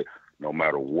said, no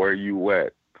matter where you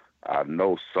at, I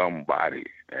know somebody,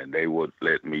 and they would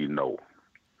let me know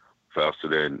faster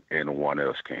than anyone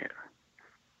else can.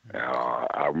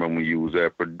 I remember when you was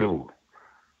at Purdue,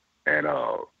 and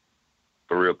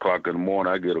 3 o'clock in the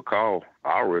morning, I get a call.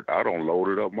 I don't load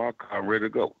it up my car, I'm ready to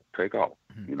go, take off.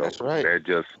 That's right.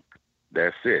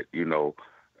 That's it,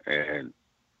 And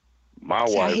my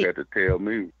wife had to tell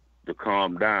me to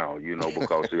calm down,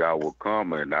 because see, I would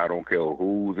come, and I don't care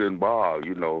who's involved,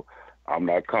 I'm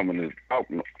not coming to talk.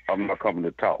 I'm not coming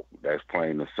to talk. That's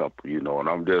plain and simple, And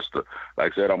I'm just,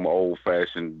 like I said, I'm an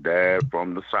old-fashioned dad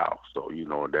from the South, so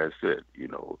that's it,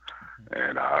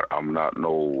 And I'm not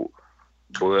no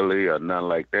bully or nothing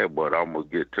like that, but I'm gonna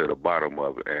get to the bottom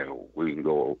of it, and we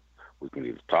can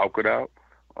either talk it out,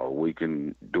 or we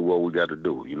can do what we got to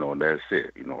do, And that's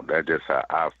it, That's just how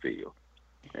I feel.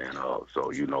 And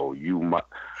so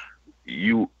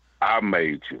I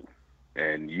made you,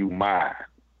 and you mine,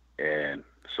 and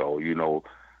so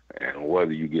and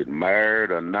whether you get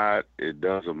married or not, it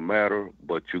doesn't matter.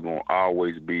 But you're gonna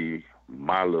always be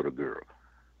my little girl,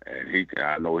 and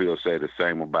I know he'll say the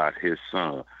same about his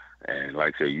son. And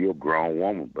like I say, you're a grown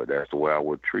woman, but that's the way I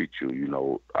would treat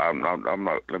you. I'm not.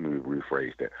 Let me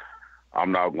rephrase that.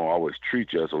 I'm not gonna always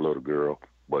treat you as a little girl,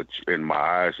 but in my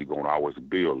eyes, you're gonna always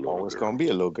be a little girl. Always gonna be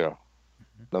a little girl,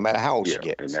 no matter how old she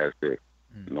gets. And that's it.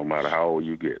 No matter how old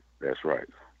you get, that's right.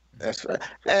 That's right.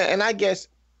 And I guess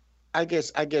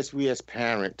we as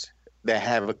parents that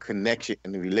have a connection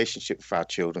in the relationship with our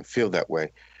children feel that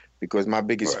way, because my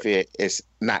biggest fear is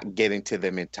not getting to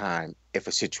them in time if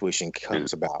a situation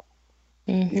comes about.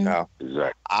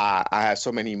 Exactly. I have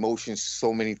so many emotions,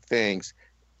 so many things,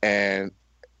 and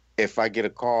if I get a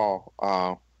call,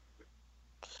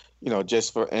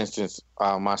 just for instance,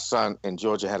 my son in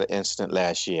Georgia had an incident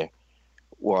last year.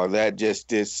 Well, that just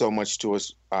did so much to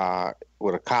us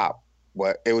with a cop.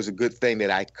 But it was a good thing that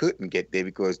I couldn't get there,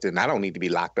 because then I don't need to be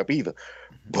locked up either.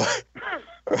 But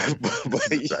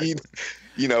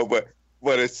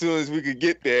but as soon as we could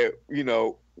get there,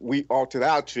 we altered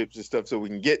our trips and stuff so we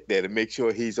can get there to make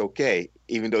sure he's okay,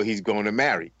 even though he's going to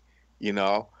marry.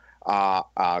 That's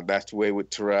the way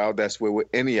with Terrell. That's the way with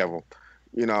any of them.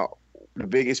 The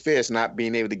biggest fear is not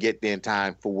being able to get there in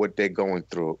time for what they're going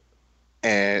through,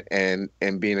 and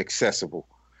being accessible.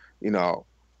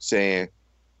 Saying,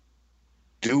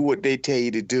 do what they tell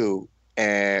you to do,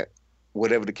 and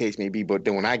whatever the case may be. But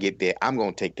then when I get there, I'm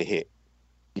going to take the hit.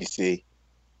 You see,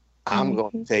 I'm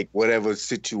going to take whatever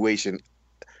situation.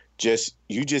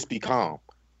 You just be calm.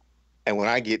 And when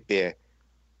I get there,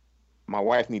 my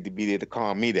wife needs to be there to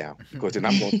calm me down, because then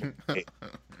I'm going to.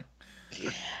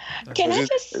 Can I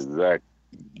just? Exactly.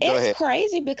 It's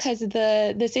crazy, because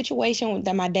the situation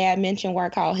that my dad mentioned where I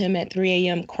called him at 3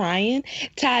 a.m. crying,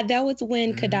 Todd, that was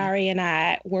when Kadari and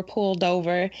I were pulled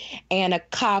over, and a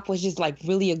cop was just like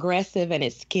really aggressive, and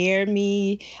it scared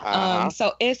me.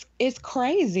 So it's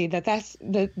crazy that's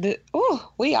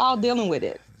we all dealing with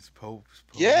it. It's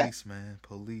police, man.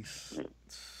 Police.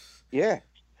 Yeah.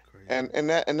 Crazy.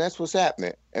 And that's what's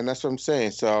happening. And that's what I'm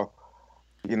saying. So,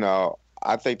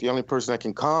 I think the only person that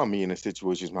can calm me in a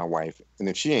situation is my wife. And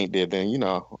if she ain't there, then,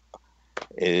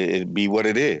 it'd be what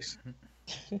it is.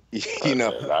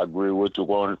 I agree with you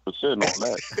 100% on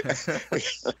that.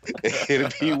 It'll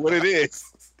be what it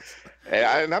is.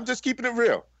 And I'm just keeping it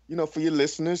real, for your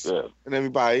listeners and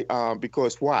everybody.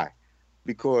 Because why?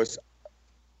 Because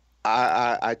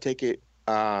I take it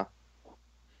that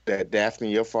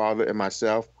Daphne, your father, and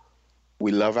myself,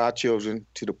 we love our children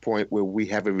to the point where we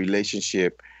have a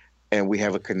relationship and we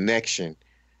have a connection.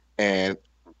 And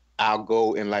our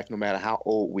goal in life, no matter how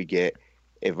old we get,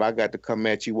 if I got to come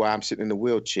at you while I'm sitting in the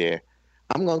wheelchair,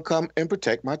 I'm going to come and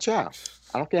protect my child.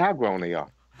 I don't care how grown they are.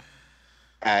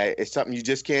 It's something you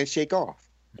just can't shake off.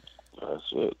 That's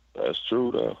it. That's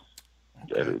true, though.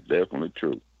 Okay. That is definitely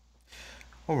true.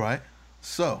 All right.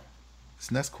 So,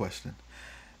 this next question,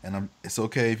 and it's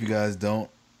okay if you guys don't.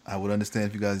 I would understand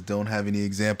if you guys don't have any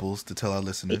examples to tell our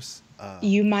listeners.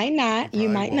 You might not. You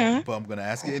might not. But I'm going to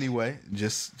ask it anyway,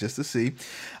 just to see.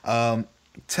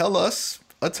 Tell us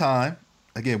a time.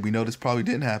 Again, we know this probably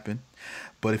didn't happen,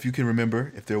 but if you can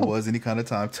remember, if there was any kind of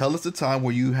time, tell us a time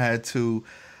where you had to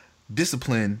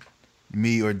discipline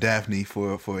me or Daphne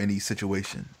for any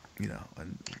situation.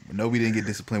 And no, we didn't get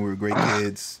disciplined. We were great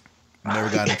kids. We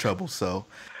never got in trouble. So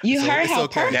you heard how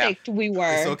perfect we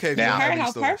were. It's okay. You heard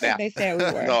how perfect they said we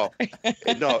were. No.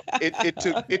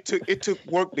 It took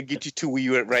work to get you to where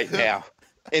you're at right now.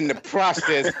 In the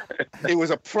process, it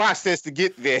was a process to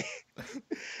get there.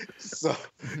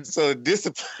 So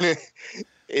discipline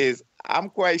is.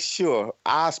 I'm quite sure.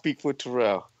 I'll speak for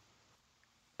Terrell.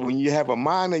 When you have a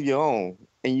mind of your own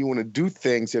and you want to do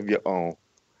things of your own,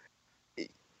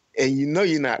 and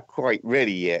you're not quite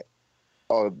ready yet,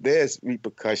 there's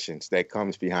repercussions that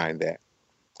comes behind that.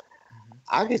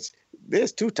 I guess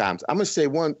there's two times. I'm gonna say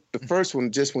one. The first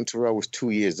one, just when Terrell was 2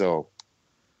 years old.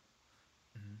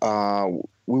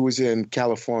 We was in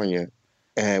California,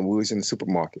 and we was in the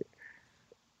supermarket,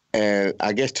 and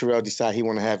I guess Terrell decided he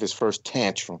wanted to have his first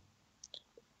tantrum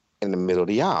in the middle of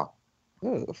the aisle.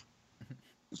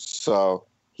 So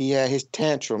he had his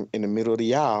tantrum in the middle of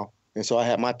the aisle, and so I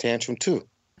had my tantrum too.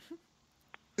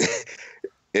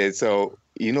 And so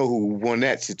you know who won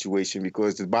that situation,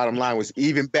 because the bottom line was,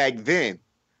 even back then,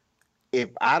 if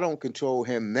I don't control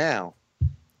him now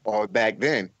or back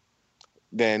then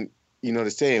the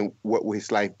saying, what will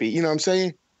his life be? You know what I'm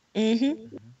saying?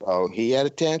 Mm-hmm. So he had a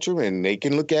tantrum, and they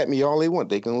can look at me all they want.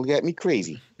 They can look at me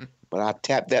crazy. But I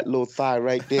tapped that little thigh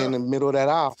right there in the middle of that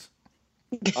aisle,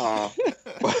 Uh,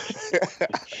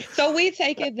 So we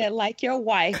take it that, like your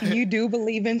wife, you do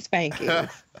believe in spankings.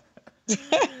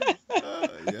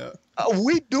 Yeah.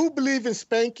 we do believe in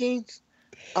spankings,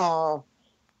 but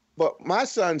my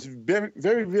sons very,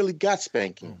 very really got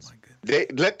spankings. Oh my goodness. They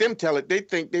let them tell it. They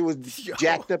think they was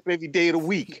jacked up every day of the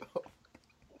week.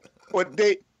 But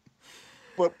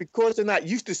because they're not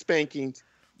used to spankings,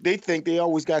 they think they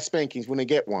always got spankings when they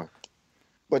get one.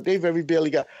 But they very barely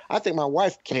got. I think my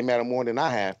wife came at them more than I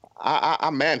have. I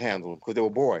manhandled them because they were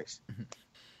boys,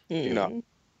 you know.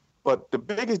 But the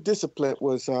biggest discipline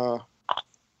was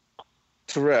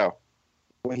Terrell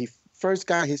when he first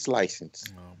got his license.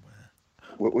 Oh man.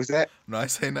 What was that? No, I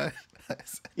say not.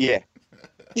 Yeah.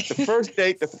 The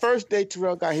first day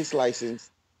Terrell got his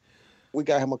license, we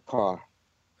got him a car.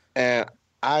 And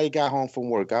I got home from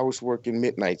work. I was working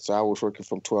midnight, so I was working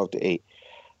from 12 to 8.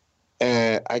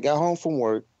 And I got home from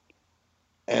work,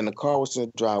 and the car was in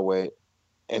the driveway,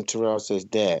 and Terrell says,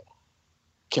 "Dad,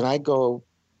 can I go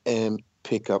and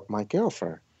pick up my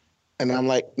girlfriend?" And I'm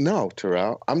like, "No,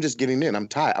 Terrell, I'm just getting in. I'm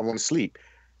tired. I want to sleep.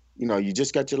 You know, you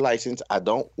just got your license. I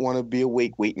don't want to be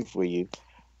awake waiting for you."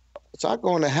 So I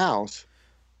go in the house,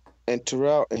 and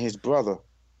Terrell and his brother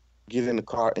get in the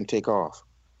car and take off.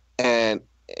 And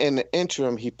in the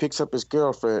interim, he picks up his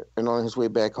girlfriend, and on his way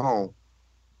back home,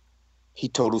 he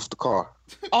totals the car.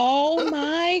 Oh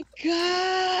my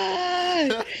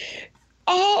God.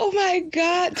 Oh my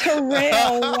God,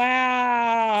 Terrell.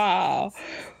 Wow.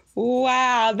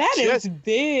 Wow, that is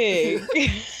big.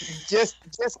 just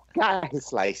got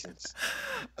his license.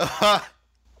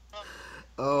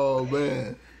 Oh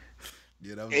man.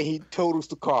 Yeah, that was, and he totals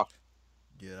the car.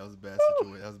 Yeah, that was a bad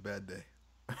situation. That was a bad day.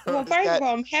 Well, first of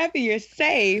all, I'm happy you're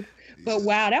safe. But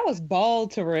wow, that was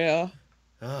bold, Terrell.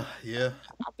 Yeah.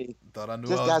 Thought I knew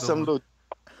Just I got was some doing.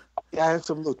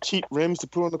 some little cheap rims to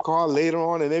put on the car later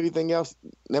on, and everything else.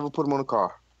 Never put them on the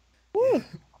car. Woo.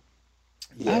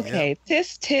 Yeah, okay,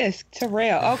 tisk,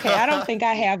 Terrell. Okay, I don't think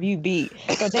I have you beat.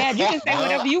 So, Dad, you can say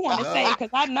whatever you want to say, because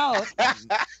I know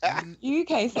you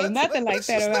can't say nothing like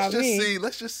that about me.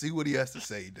 Let's just see what he has to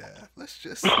say, Dad. Let's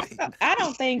just see. I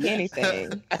don't think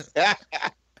anything.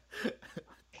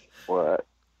 Well,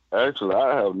 actually,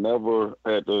 I have never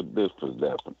had this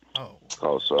happen. Oh.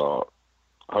 Because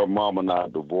her mom and I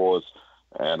divorced,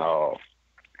 and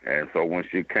so when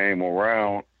she came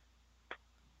around,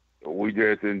 we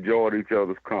just enjoyed each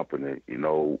other's company. You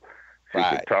know, she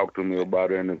could talk to me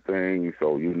about anything.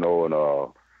 So and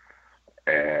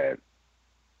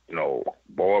you know,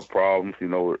 boy problems. You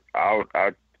know,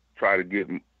 I try to give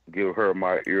her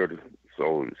my ear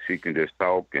so she can just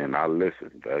talk and I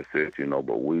listen. That's it. You know,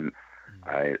 but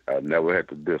I never had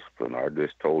to discipline. I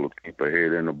just told her keep her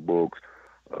head in the books.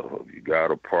 If you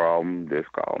got a problem,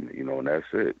 just call me. You know, and that's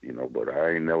it. You know, but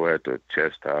I ain't never had to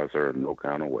chastise her in no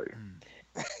kind of way.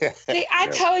 See, I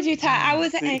told you, Ty. I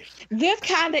was. This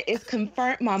kind of is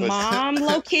confirmed. My mom,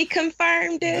 low key,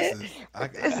 confirmed it.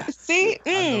 See,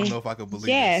 I don't know if I could believe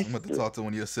this. I'm going to talk to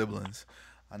one of your siblings.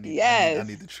 I need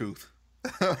the truth.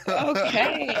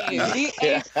 Okay.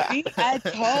 See, I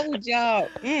told y'all.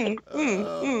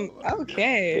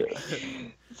 Okay.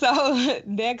 So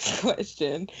next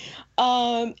question.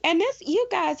 And this, you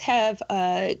guys have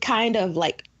kind of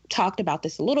like talked about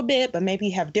this a little bit, but maybe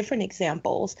you have different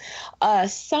examples.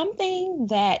 Something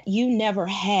that you never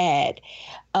had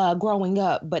growing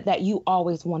up, but that you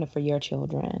always wanted for your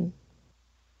children.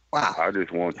 Wow. I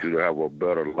just want you to have a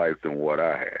better life than what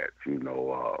I had, you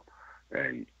know,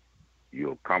 and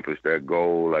you accomplished that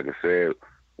goal. Like I said,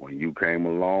 when you came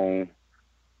along,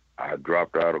 I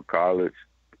dropped out of college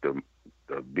to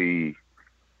be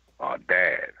a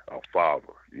dad, a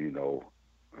father, you know.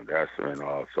 And that's and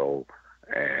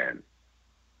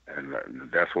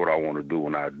that's what I want to do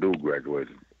when I do graduate.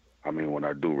 I mean, when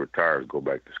I do retire, go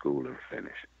back to school and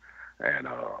finish. And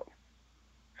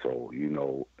so, you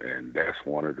know, and that's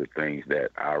one of the things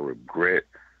that I regret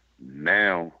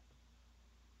now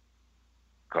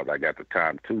because I got the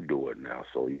time to do it now.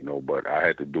 So, you know, but I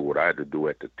had to do what I had to do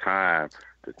at the time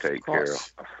to take care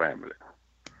of a family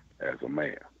as a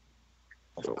man.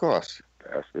 So of course.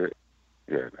 That's it.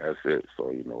 Yeah, that's it.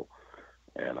 So, you know,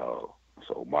 and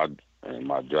so my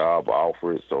job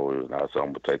offer it, so that's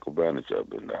I'm gonna take advantage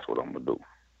of it, and that's what I'm gonna do.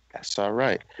 That's all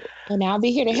right. And I'll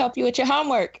be here to help you with your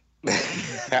homework.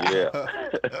 Yeah.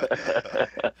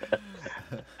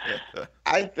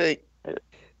 I think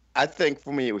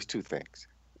for me it was two things.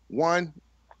 One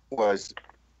was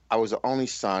I was the only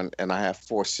son, and I have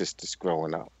 4 sisters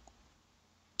growing up.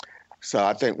 So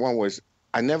I think one was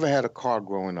I never had a car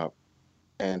growing up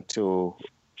until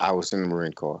I was in the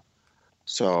Marine Corps.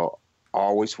 So I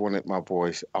always wanted my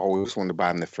boys, I always wanted to buy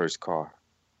them the first car.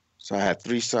 So I had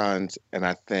 3 sons, and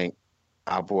I think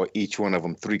I bought each one of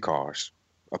them 3 cars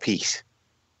apiece.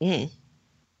 Mm.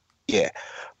 Yeah,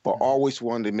 but always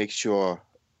wanted to make sure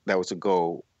that was a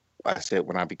goal. I said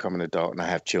when I become an adult and I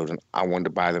have children, I wanted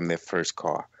to buy them their first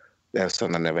car. That's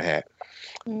something I never had.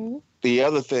 Mm. The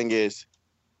other thing is,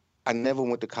 I never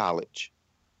went to college.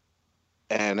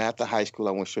 And after high school,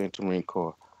 I went straight into the Marine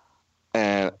Corps.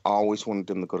 And I always wanted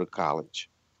them to go to college.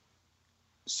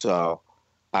 So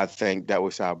I think that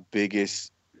was our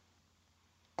biggest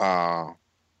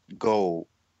goal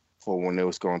for when they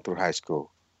was going through high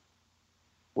school.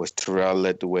 Was Terrell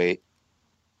led the way,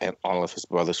 and all of his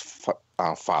brothers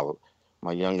followed.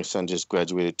 My youngest son just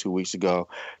graduated 2 weeks ago.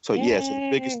 So yes,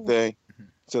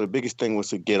 the biggest thing was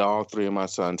to get all 3 of my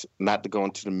sons not to go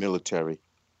into the military,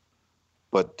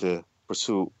 but to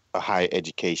pursue a higher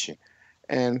education,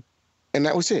 and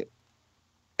that was it.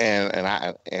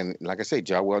 And like I say,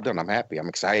 job well done. I'm happy. I'm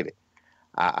excited.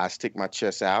 I stick my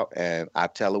chest out and I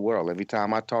tell the world every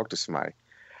time I talk to somebody,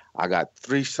 I got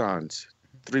 3 sons,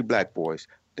 3 black boys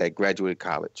that graduated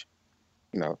college.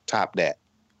 Top that.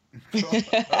 There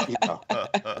you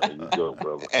go,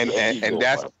 brother. And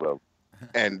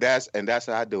that's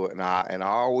how I do it. And I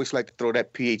always like to throw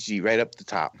that PhD right up the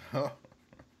top.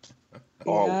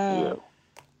 Yeah.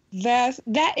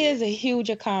 That is a huge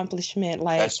accomplishment.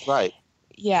 Like, that's right.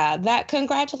 Yeah,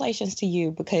 congratulations to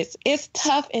you, because it's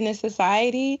tough in a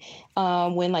society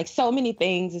when like so many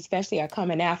things, especially, are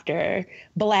coming after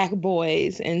black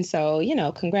boys. And so,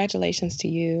 congratulations to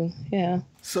you. Yeah.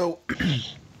 So I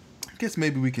guess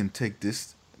maybe we can take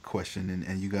this question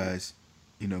and you guys,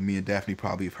 me and Daphne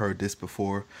probably have heard this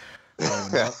before,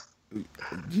 but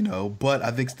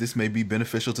I think this may be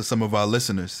beneficial to some of our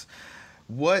listeners.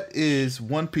 What is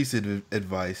one piece of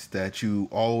advice that you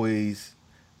always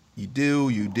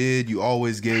gave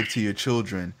to your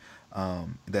children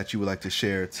that you would like to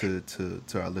share to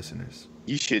our listeners?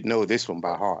 You should know this one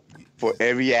by heart. For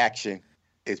every action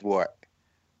is what?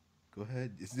 Go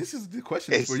ahead. This is the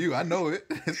question for you. I know it.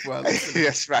 It's for our listeners.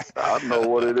 That's right. I know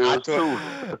what it is too.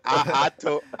 I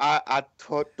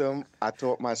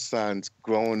taught my sons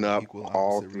growing up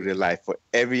all through their life. For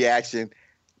every action,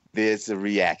 there's a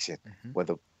reaction,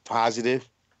 whether positive,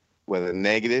 whether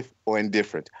negative, or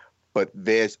indifferent. But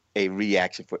there's a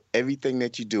reaction for everything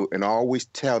that you do. And I always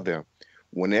tell them,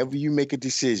 whenever you make a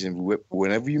decision,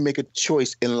 whenever you make a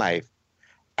choice in life,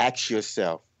 ask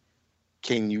yourself,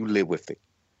 can you live with it?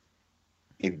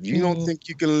 If you don't think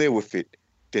you can live with it,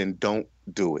 then don't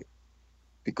do it.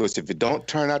 Because if it don't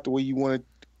turn out the way you want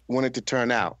it to turn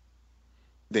out,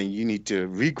 then you need to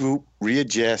regroup,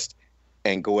 readjust,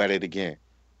 and go at it again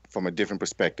from a different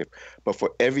perspective. But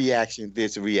for every action,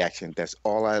 there's a reaction. That's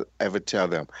all I ever tell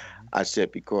them. I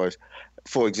said, because,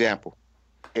 for example,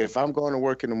 if I'm going to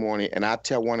work in the morning and I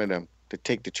tell one of them to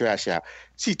take the trash out,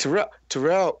 see,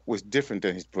 Terrell was different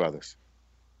than his brothers.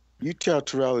 You tell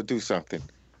Terrell to do something,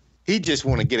 he just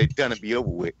want to get it done and be over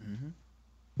with.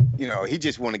 He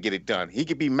just want to get it done. He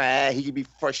could be mad, he could be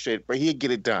frustrated, but he'll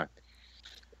get it done.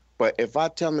 But if I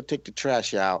tell him to take the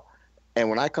trash out, and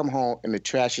when I come home and the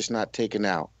trash is not taken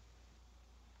out,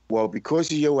 well,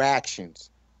 because of your actions,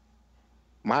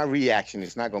 my reaction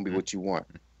is not going to be what you want.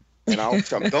 And I always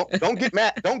tell them, don't get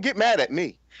mad. Don't get mad at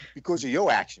me because of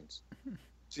your actions.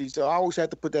 See, so I always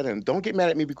have to put that in. Don't get mad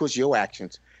at me because of your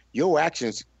actions. Your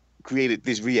actions created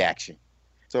this reaction.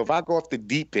 So if I go off the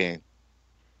deep end,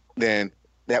 then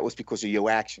that was because of your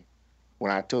action.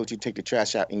 When I told you to take the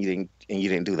trash out and you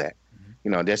didn't do that.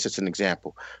 That's just an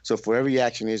example. So for every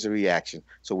action is a reaction.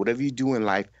 So whatever you do in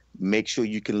life, make sure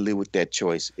you can live with that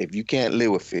choice. If you can't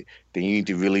live with it, then you need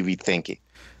to really rethink it.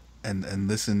 And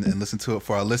listen to it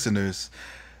for our listeners.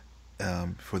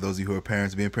 For those of you who are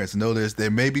parents, being parents, know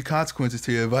there may be consequences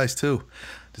to your advice too.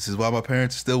 This is why my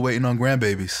parents are still waiting on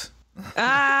grandbabies.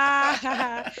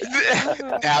 Now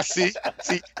see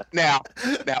now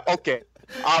okay.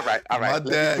 All right. My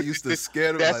dad used to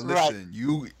scare them. Like,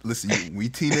 listen, we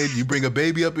teenagers, you bring a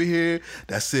baby up in here,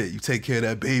 that's it. You take care of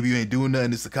that baby, you ain't doing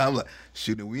nothing. It's the kind of like,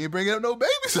 shoot, we ain't bringing up no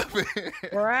babies up in here.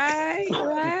 Right.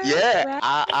 Yeah,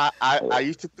 I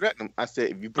used to threaten them. I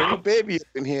said, if you bring a baby up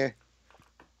in here,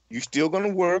 you're still going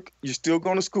to work, you're still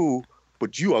going to school,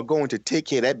 but you are going to take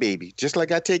care of that baby. Just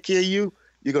like I take care of you,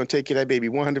 you're going to take care of that baby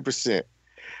 100%.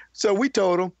 So we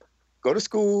told them, go to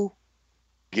school,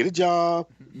 get a job,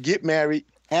 get married,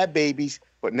 have babies.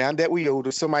 But now that we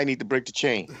older, somebody need to break the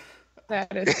chain.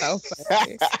 That is so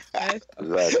funny.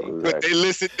 But they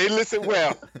listen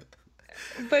well.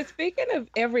 But speaking of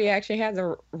every action has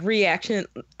a reaction,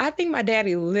 I think my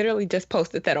daddy literally just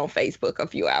posted that on Facebook a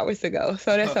few hours ago.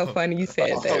 So that's so funny you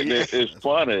said that. It's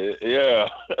funny, yeah.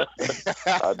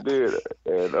 I did,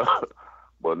 and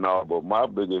but my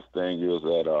biggest thing is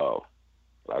that,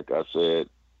 like I said,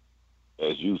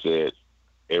 as you said,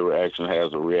 every action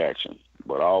has a reaction.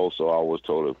 But also, I was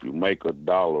told if you make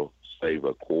 $1, save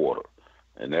a quarter,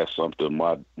 and that's something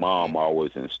my mom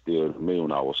always instilled in me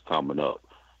when I was coming up.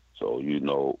 So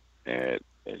and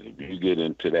if you get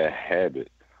into that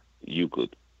habit, you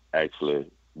could actually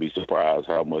be surprised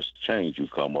how much change you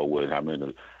come up with. I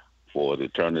mean, for to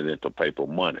turn it into paper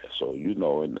money. So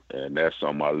and that's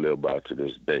something I live by to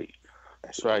this day.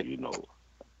 That's right.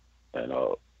 And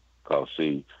cause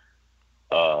see,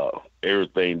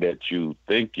 everything that you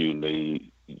think you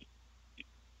need,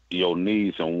 your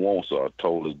needs and wants are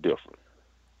totally different.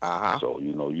 So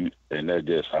and that's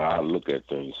just how I look at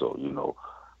things. So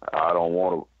I don't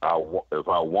want to. If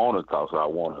I want it, cause I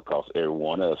want it, cause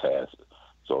everyone else has it.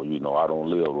 So I don't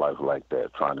live life like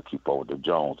that, trying to keep up with the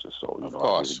Joneses. So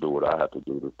I just do what I have to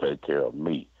do to take care of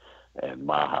me and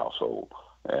my household,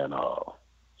 and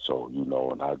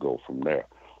and I go from there.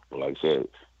 But like I said,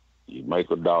 you make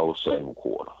 $1, save a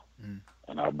quarter,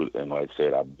 and like I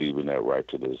said, I believe in that right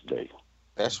to this day.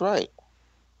 That's right.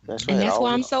 That's right. And that's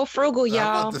why I'm so frugal, y'all.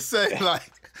 I'm about to say,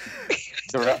 like,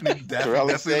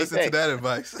 definitely listen to that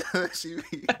advice. she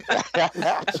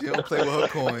don't play with her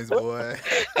coins, boy.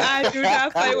 I do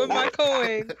not play with my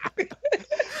coins.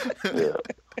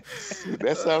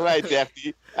 That's all right,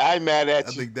 Daphne. I'm mad at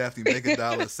you. I think Daphne, make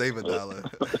 $1, save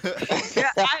 $1. Yeah,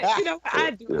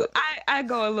 I do. I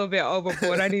go a little bit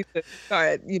overboard. I need to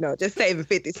start, just saving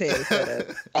 50 cents instead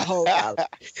of a whole dollar.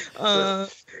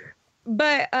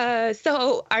 But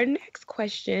so our next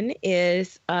question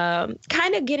is kind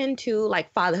of get into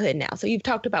like fatherhood now. So you've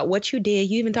talked about what you did.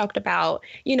 You even talked about,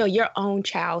 your own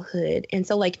childhood. And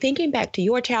so like thinking back to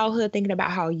your childhood, thinking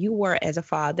about how you were as a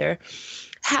father,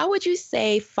 how would you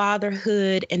say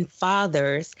fatherhood and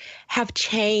fathers have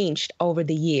changed over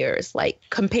the years, like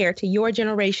compared to your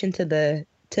generation to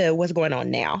what's going on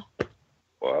now?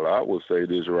 Well, I would say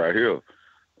this right here.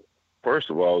 First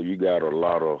of all, you got a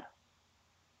lot of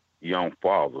young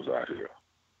fathers out here.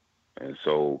 And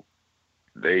so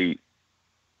they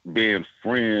being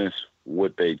friends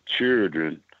with their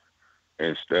children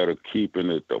instead of keeping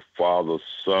it the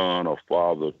father-son or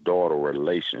father-daughter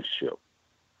relationship.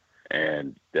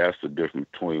 And that's the difference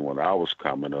between when I was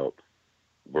coming up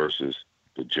versus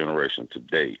the generation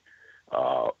today.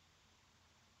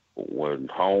 When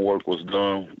homework was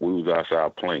done, we was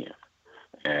outside playing.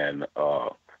 And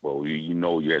well,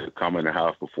 you had to come in the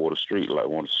house before the street light.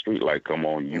 When the street light come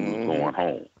on, you was going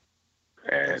home.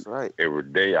 And that's right. Every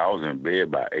day I was in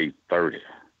bed by 8:30.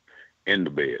 In the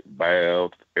bed,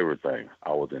 bath, everything.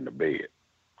 I was in the bed,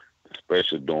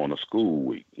 especially during the school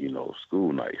week,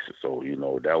 school nights. So,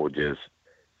 that was just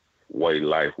way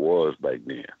life was back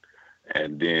then.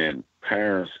 And then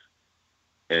parents,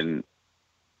 and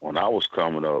when I was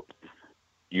coming up,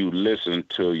 you listened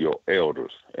to your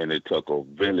elders, and it took a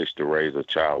village to raise a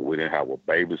child. We didn't have a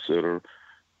babysitter,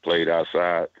 played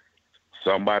outside.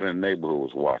 Somebody in the neighborhood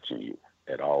was watching you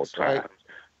at all times. Right.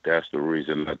 That's the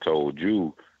reason I told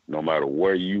you, no matter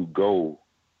where you go,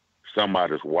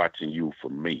 somebody's watching you for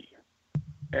me.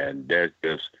 And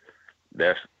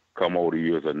that's come over the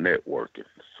years of networking.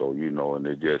 So, and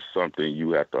it's just something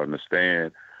you have to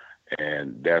understand.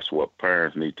 And that's what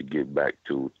parents need to get back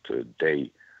to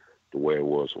today, the way it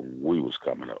was when we was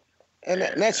coming up. And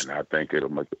I think it'll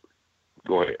make it.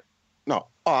 Go ahead. No.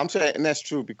 Oh, I'm saying, and that's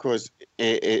true because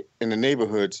in the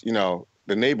neighborhoods, the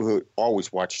neighborhood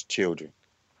always watched children.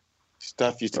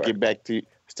 Stuff used to get back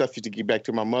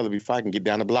to my mother before I can get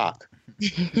down the block.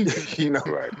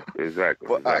 Right. Exactly.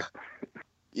 But,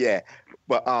 yeah.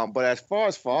 But as far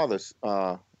as fathers,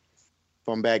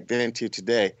 from back then to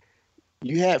today,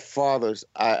 you had fathers.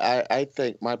 I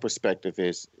think my perspective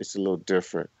is it's a little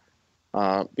different.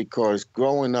 Because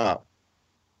growing up,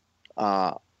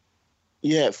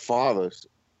 you had fathers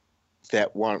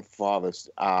that weren't fathers.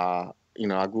 I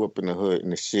grew up in the hood in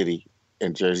the city,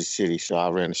 in Jersey City, so I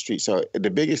ran the street. So the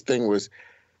biggest thing was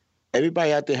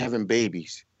everybody out there having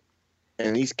babies,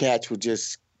 and these cats were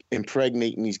just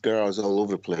impregnating these girls all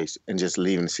over the place and just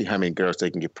leaving to see how many girls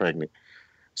they can get pregnant.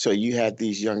 So you had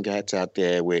these young cats out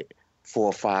there with 4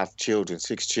 or 5 children,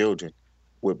 6 children,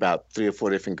 with about 3 or 4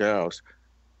 different girls.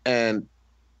 And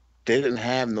they didn't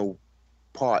have no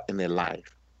part in their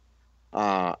life.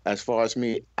 As far as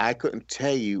me, I couldn't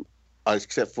tell you,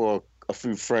 except for a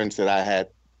few friends that I had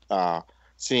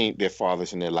seen their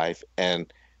fathers in their life,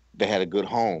 and they had a good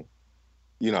home,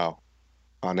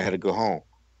 They had to go home.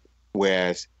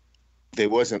 Whereas there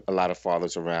wasn't a lot of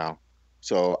fathers around,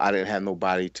 so I didn't have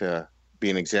nobody to be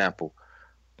an example.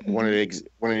 One of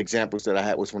the examples that I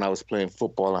had was when I was playing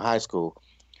football in high school.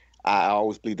 I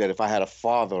always believed that if I had a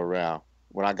father around,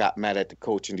 when I got mad at the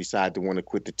coach and decided to want to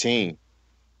quit the team,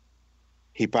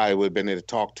 he probably would have been there to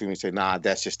talk to me and say, "Nah,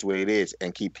 that's just the way it is,"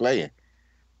 and keep playing.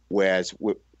 Whereas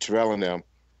with Terrell and them,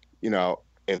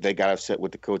 if they got upset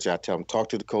with the coach, I tell them, talk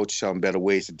to the coach, tell them better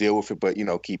ways to deal with it, but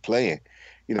keep playing.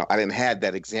 I didn't have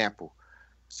that example.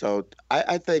 So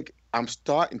I think I'm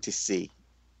starting to see,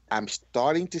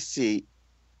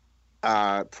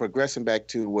 progressing back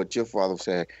to what your father was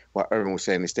saying, what Irvin was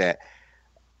saying, is that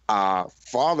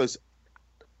fathers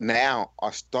now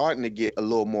are starting to get a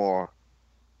little more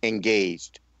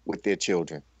engaged with their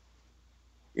children,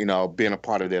 being a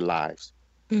part of their lives.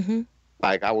 Mm-hmm.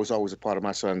 Like I was always a part of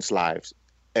my son's lives.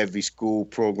 Every school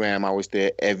program, I was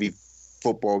there. Every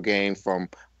football game from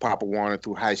Papa Warner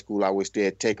through high school, I was there,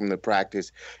 taking them to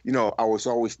practice. I was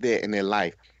always there in their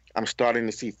life. I'm starting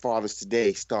to see fathers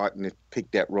today starting to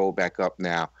pick that role back up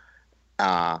now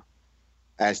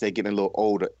as they're getting a little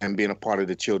older and being a part of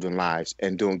the children's lives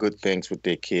and doing good things with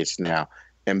their kids now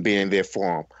and being there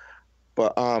for them.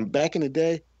 But back in the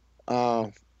day,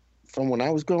 from when I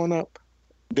was growing up,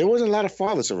 there wasn't a lot of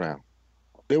fathers around.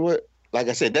 There were, like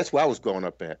I said, that's where I was growing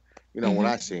up at, when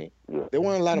I seen. There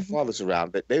weren't a lot of fathers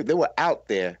around. They were out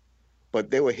there,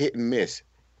 but they were hit and miss.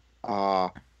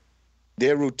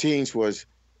 Their routines was,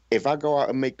 if I go out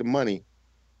and make the money,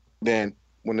 then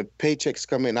when the paychecks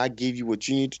come in, I give you what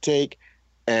you need to take.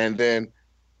 And then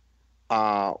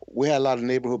we had a lot of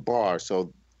neighborhood bars.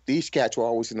 So these cats were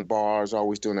always in the bars,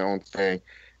 always doing their own thing.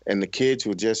 And the kids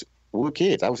we were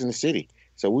kids. I was in the city.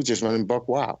 So we were just running buck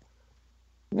wild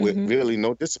with really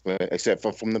no discipline except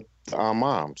from the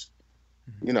moms,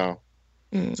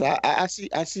 So I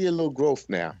see a little growth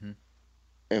now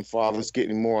and fathers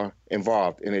getting more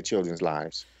involved in their children's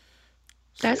lives.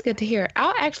 That's good to hear.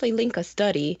 I'll actually link a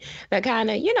study that kind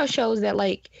of, shows that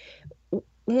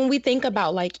when we think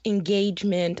about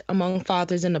engagement among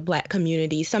fathers in the Black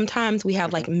community, sometimes we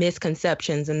have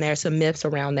misconceptions and there's some myths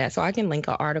around that. So I can link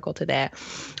an article to that.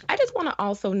 I just want to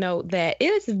also note that it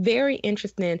is very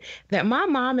interesting that my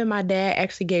mom and my dad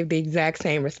actually gave the exact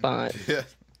same response to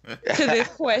this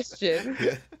question.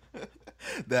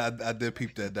 I did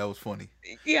peep that. That was funny.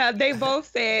 Yeah, they both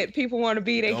said people want to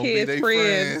be their kids'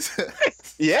 friends.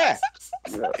 Yeah,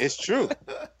 it's true.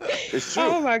 It's true.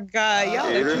 Oh my God, y'all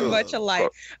are too much alike.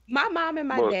 My mom and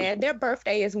my dad, their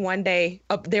birthday is one day.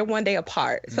 They're one day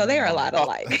apart, so they're a lot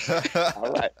alike.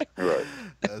 All right.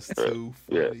 That's too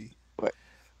funny. Yeah.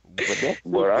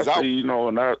 But I see,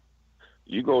 and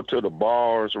you go to the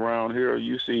bars around here,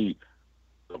 you see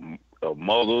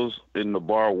mothers in the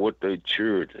bar with their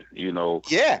children,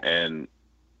 Yeah. And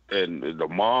the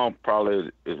mom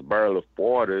probably is barely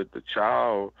 40. The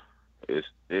child is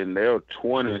in their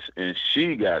 20s, and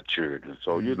she got children.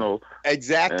 So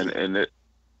exactly. And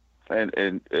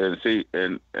see,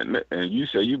 and you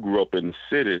say you grew up in the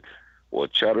city. Well,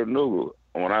 Chattanooga,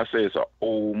 when I say it's an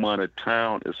old money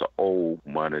town, it's an old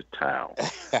money town.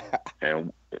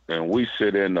 and we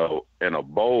sit in a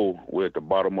bowl. We're at the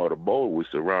bottom of the bowl. We're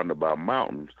surrounded by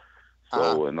mountains.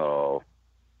 So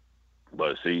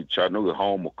but see, Chattanooga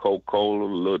home of Coca-Cola,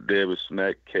 Little Debbie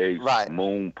snack cakes,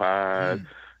 moon pies,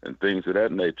 and things of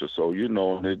that nature. So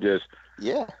it just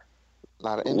a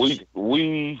lot of industry.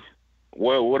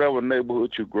 Well, whatever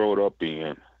neighborhood you growed up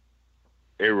in,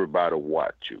 everybody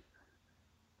watch you.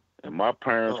 And my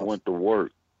parents went to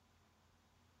work.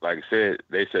 Like I said,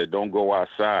 they said don't go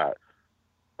outside.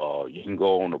 You can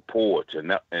go on the porch, and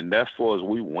that's far as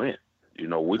we went. We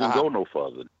didn't go no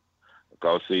further,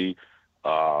 because see,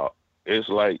 it's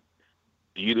like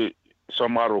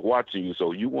somebody was watching you.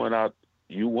 So you went out,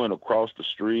 you went across the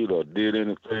street or did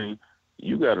anything,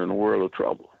 you got in a world of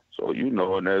trouble. So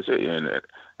and that's it.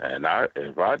 And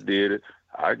if I did it,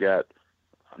 I got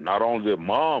not only did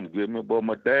mom get me, but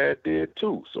my dad did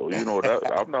too. So that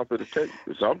I'm not going to take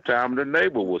it. Sometimes the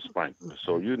neighbor was spanking.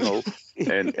 So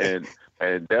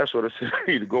and that's what I said. I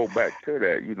need to go back to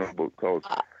that, because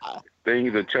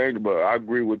things are changing. But I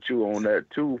agree with you on that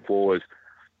too. For us,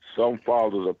 some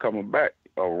fathers are coming back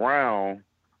around,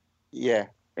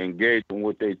 engaging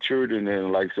with their children,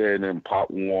 and like saying in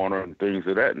Pop Warner and things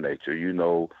of that nature,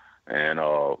 and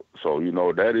so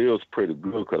that is pretty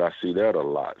good, because I see that a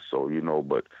lot. So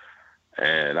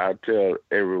and I tell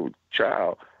every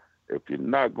child, if you're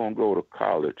not gonna go to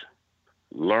college,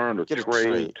 learn a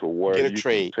trade to where you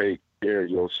can take care of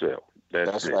yourself.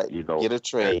 That's it, right. Get a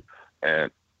trade.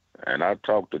 And I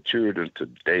talk to children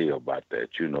today about that,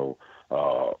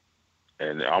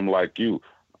 and I'm like you.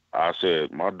 I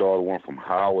said my daughter went from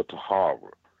Howard to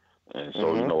Harvard. And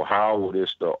so, you know, Howard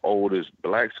is the oldest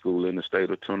black school in the state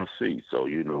of Tennessee. So,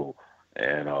 you know,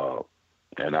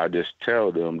 and I just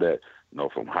tell them that, you know,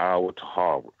 from Howard to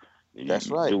Harvard, you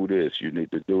do this, you need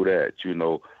to do that, you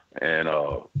know,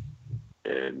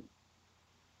 and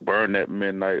burn that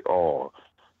midnight oil,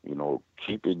 you know,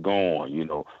 keep it going, you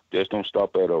know, just don't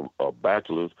stop at a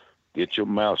bachelor's, get your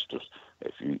master's.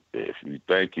 If you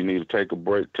think you need to take a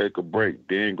break,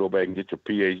 then go back and get your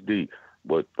PhD.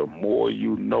 But the more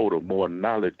you know, the more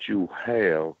knowledge you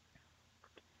have,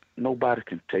 nobody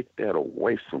can take that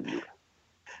away from you.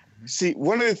 See,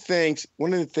 one of the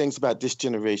things about this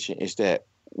generation is that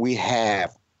we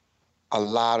have a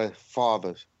lot of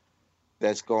fathers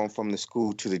that's going from the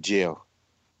school to the jail.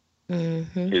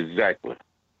 Mm-hmm. Exactly.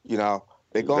 You know,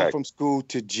 they're going from school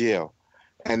to jail.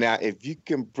 And now if you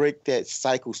can break that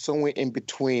cycle somewhere in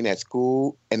between that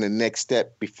school and the next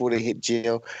step before they hit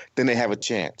jail, then they have a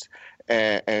chance.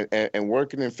 And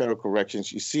working in federal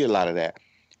corrections, you see a lot of that.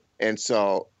 And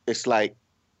so it's like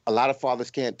a lot of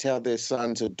fathers can't tell their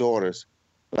sons or daughters.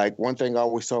 Like one thing I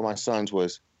always told my sons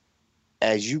was,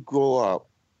 as you grow up,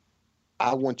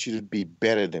 I want you to be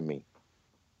better than me.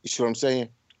 You see what I'm saying?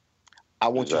 I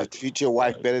want you to treat your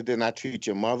wife better than I treat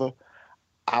your mother.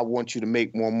 I want you to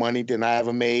make more money than I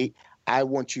ever made. I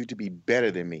want you to be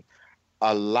better than me.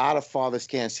 A lot of fathers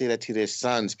can't say that to their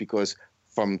sons because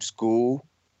from school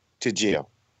to jail.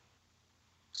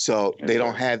 So they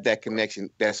don't have that connection.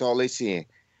 That's all they're seeing.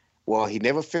 Well, he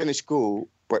never finished school,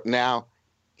 but now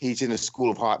he's in the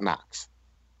school of hard knocks,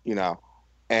 you know.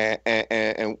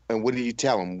 And what do you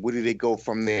tell them? Where do they go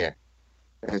from there?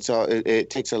 And so it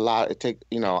takes a lot.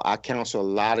 I counsel a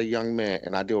lot of young men,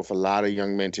 and I deal with a lot of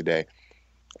young men today.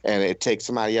 And it takes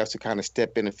somebody else to kind of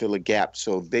step in and fill a gap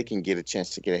so they can get a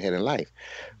chance to get ahead in life.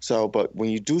 So, but when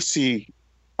you do see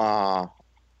a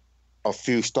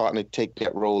few starting to take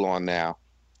that role on now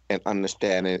and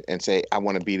understand it and say, I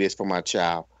want to be this for my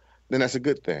child, then that's a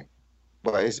good thing.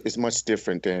 But it's much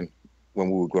different than when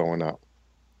we were growing up.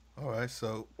 All right,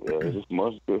 so it's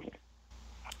much different.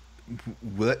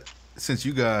 Since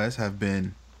you guys have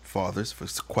been fathers for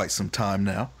quite some time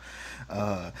now,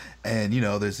 and you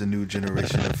know there's a new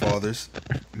generation of fathers,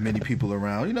 many people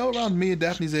around, you know, around me and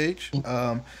Daphne's age,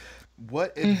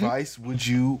 what advice would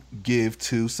you give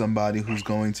to somebody who's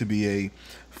going to be a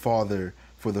father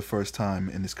for the first time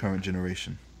in this current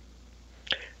generation?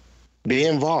 Be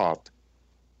involved.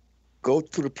 Go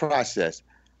through the process.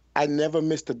 I never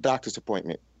missed a doctor's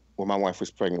appointment when my wife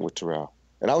was pregnant with Terrell,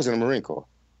 and I was in the Marine Corps.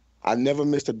 I never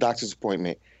missed a doctor's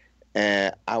appointment,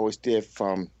 and I was there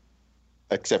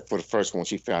except for the first one,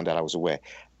 she found out I was away.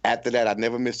 After that, I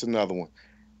never missed another one.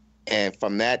 And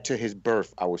from that to his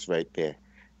birth, I was right there.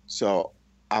 So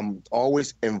I'm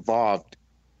always involved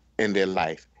in their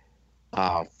life,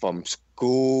 from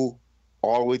school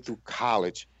all the way through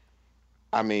college.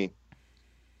 I mean,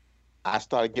 I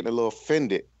started getting a little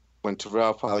offended when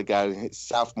Terrell probably got in his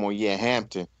sophomore year at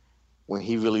Hampton, when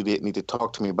he really didn't need to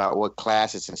talk to me about what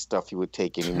classes and stuff he would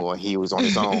take anymore. He was on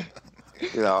his own.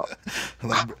 You know,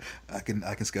 I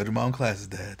can schedule my own classes,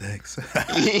 Dad. Thanks.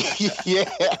 Yeah,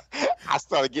 I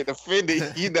started getting offended,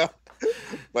 you know.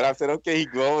 But I said, okay, he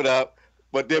growing up.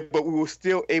 But we were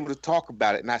still able to talk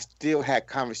about it, and I still had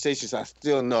conversations. I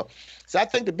still know. So I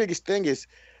think the biggest thing is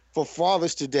for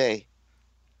fathers today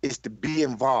is to be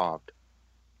involved.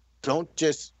 Don't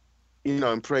just, you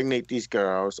know, impregnate these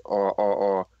girls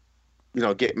or you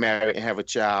know, get married and have a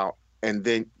child, and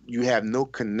then you have no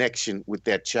connection with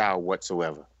that child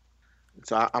whatsoever.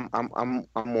 So I'm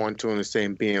more in tune to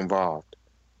saying be involved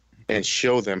and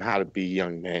show them how to be a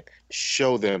young man.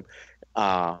 Show them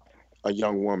a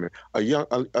young woman. You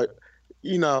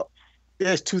know,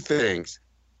 there's two things.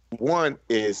 One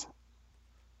is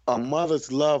a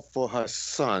mother's love for her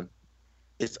son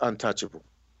is untouchable,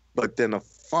 but then a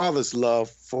father's love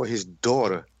for his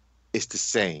daughter is the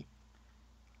same.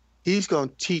 He's going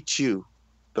to teach you,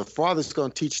 the father's going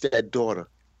to teach that daughter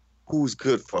who's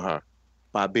good for her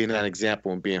by being an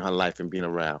example and being in her life and being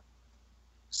around.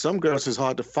 Some girls, it's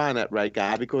hard to find that right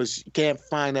guy because you can't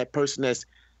find that person that's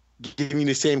giving you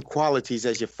the same qualities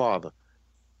as your father.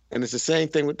 And it's the same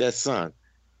thing with that son.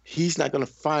 He's not going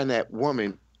to find that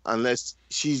woman unless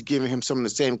she's giving him some of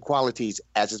the same qualities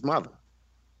as his mother.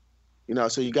 You know,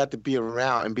 so you got to be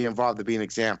around and be involved to be an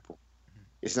example.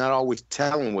 It's not always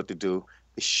telling what to do.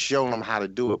 It's showing them how to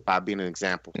do it by being an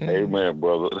example. Amen,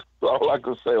 brother. That's all I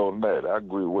can say on that. I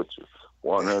agree with you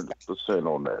 100%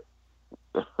 on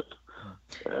that.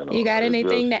 And, you got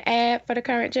anything to add for the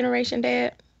current generation,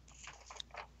 Dad?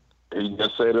 He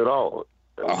just said it all.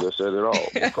 They just said it all.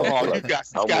 Oh, Like,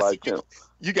 I'm like him.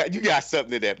 You got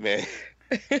something to that, man.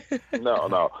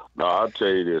 No. I'll tell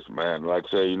you this, man. Like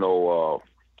I say,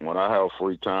 when I have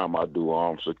free time, I do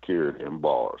armed security in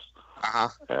bars.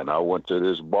 And I went to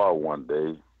this bar one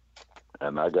day,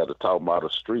 and I got to talk about a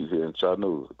street here in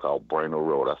Chattanooga called Brainerd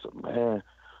Road. I said,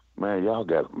 man, y'all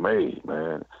got it made,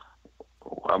 man.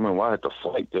 I mean, I had to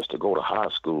fight just to go to high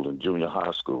school and junior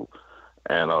high school.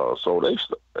 And so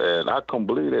and I couldn't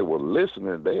believe they were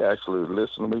listening. They actually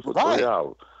listened to me for 3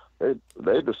 hours.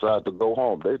 They decided to go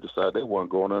home. They decided they weren't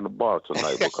going in the bar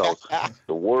tonight because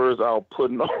the words I was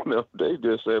putting on them, they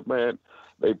just said, man,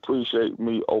 they appreciate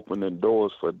me opening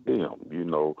doors for them,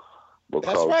 because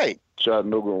That's right.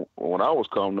 Chattanooga, when I was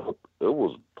coming up, it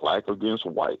was black against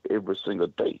white every single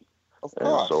day. Of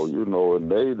course. And so,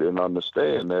 and they didn't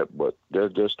understand that, but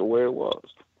that's just the way it was.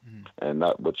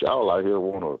 But y'all out here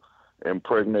want to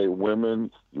impregnate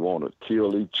women, you want to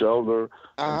kill each other,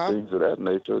 and things of that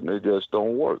nature, and they just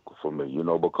don't work for me,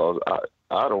 because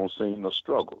I don't see the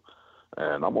struggle.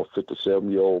 And I'm a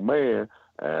 57-year-old man,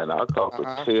 and I caught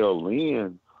the tail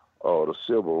end of the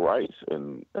civil rights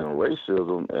and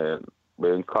racism and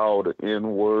been called the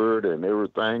N-word and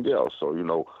everything else.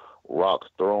 So, rocks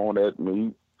thrown at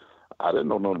me. I didn't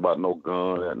know nothing about no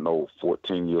gun at no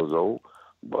 14 years old,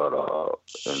 but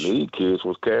and these kids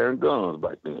was carrying guns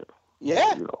back then.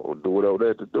 Yeah. Do whatever they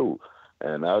had to do.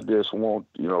 And I just want,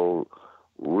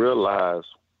 realize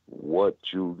what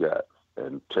you got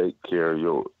and take care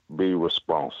of be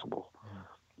responsible.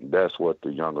 That's what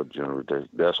the younger generation,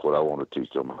 that's what I want to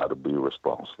teach them, how to be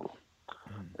responsible.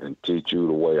 And teach you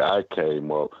the way I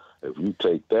came up. If you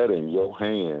take that in your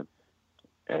hand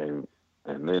and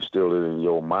instill it in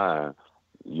your mind,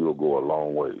 you'll go a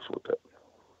long ways with that.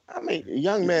 I mean,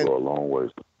 young men go a long ways.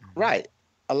 Right.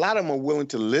 A lot of them are willing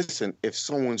to listen if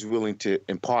someone's willing to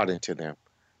impart into them,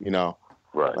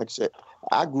 Right. Like I said,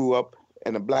 I grew up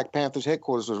and the Black Panthers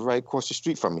headquarters was right across the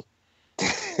street from me.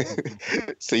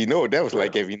 So you know what that was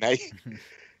like every night.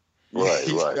 Right.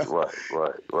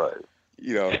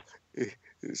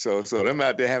 So them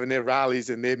out there having their rallies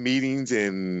and their meetings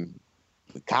and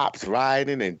the cops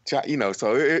riding and,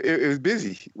 so it was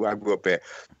busy where I grew up at.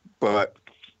 But,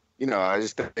 I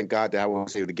just thank God that I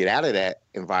was able to get out of that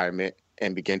environment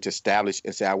and begin to establish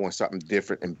and say, I want something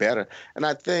different and better. And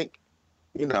I think,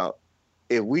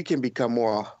 if we can become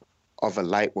more of a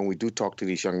light when we do talk to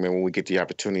these young men, when we get the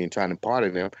opportunity and try to impart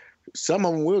in them, some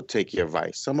of them will take your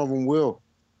advice. Some of them will,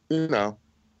 want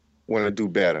to do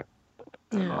better.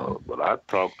 But I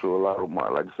talk to a lot of my,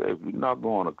 like I say, if you're not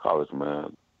going to college,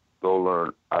 man, go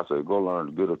learn. I say, go learn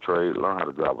to get a trade, learn how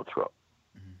to drive a truck.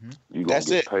 You're going to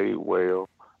get paid well,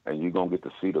 and you're going to get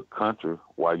to see the country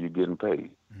while you're getting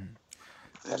paid.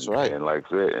 That's right. And like I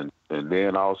said, and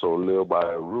then also live by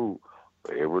a rule.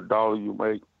 For every dollar you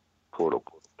make, put a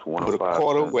 25 Put a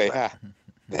quarter away, huh?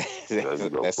 There you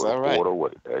go. That's put all a right. quarter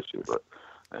away. That's it.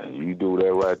 And you do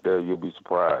that right there, you'll be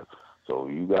surprised. So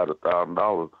you got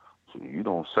 $1,000, so you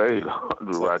don't save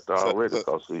 100 right there already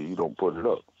because you don't put it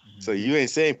up. So you ain't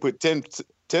saying put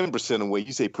 10% away.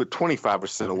 You say put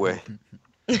 25% away.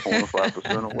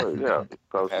 25% away, yeah.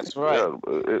 That's right.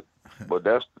 Yeah, but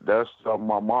that's something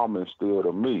my mom instilled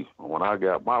in me when I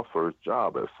got my first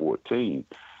job at 14,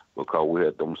 because we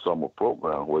had them summer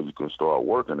programs where you can start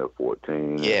working at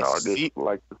 14. Yes. And I just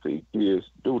like to see kids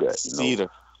do that. Cedar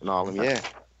and all of them, yeah.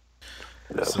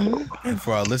 So, and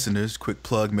for our listeners, quick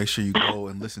plug, make sure you go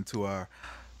and listen to our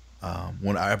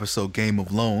one of our episode Game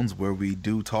of Loans, where we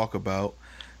do talk about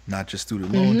not just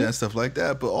student loan debt and stuff like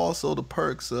that, but also the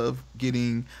perks of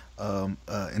getting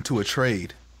into a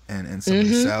trade and some of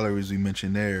the salaries we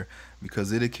mentioned there,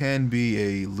 because it can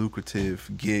be a lucrative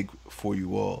gig for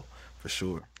you all, for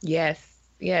sure. Yes.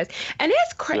 And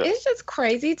it's just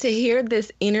crazy to hear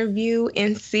this interview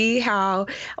and see how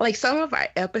like some of our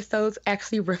episodes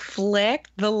actually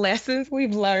reflect the lessons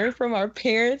we've learned from our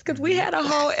parents, because we had a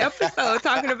whole episode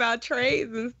talking about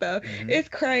trades and stuff. It's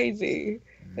crazy.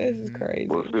 This is crazy.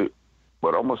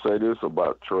 But I'm going to say this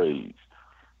about trades.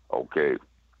 Okay.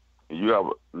 You have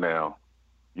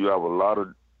a lot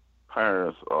of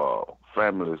parents,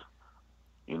 families,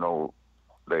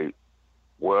 they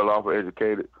well off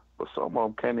educated, but some of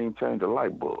them can't even change a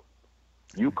light bulb.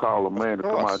 You call a man to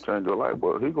come out and change a light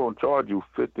bulb, he's going to charge you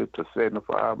 $50 to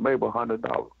 $75, maybe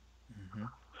 $100.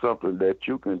 Something that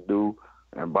you can do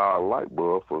and buy a light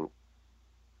bulb for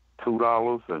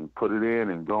 $2 and put it in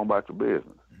and go about your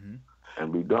business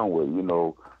and be done with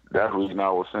it. That's the reason I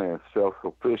was saying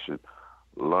self-sufficient.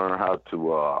 Learn how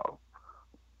to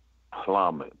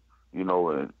plumb it,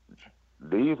 and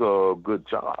these are good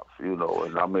jobs, and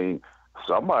I mean,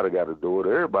 somebody got to do it.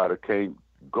 Everybody can't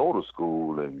go to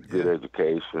school and get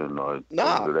education or things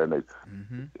of that nature.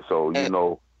 Mm-hmm. So, you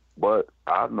know, but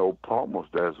I know plumbers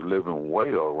that's living way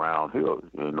around here,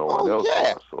 you know, and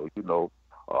elsewhere. So, you know,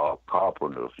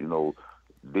 carpenters, you know,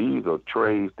 these are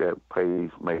trades that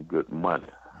make good money.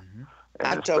 Mm-hmm.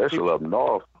 And especially up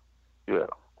north,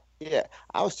 Yeah,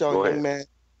 I was telling a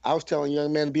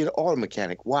young man to be an auto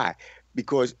mechanic. Why?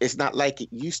 Because it's not like it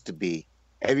used to be.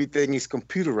 Everything is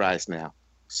computerized now.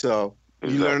 So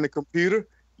you learn the computer,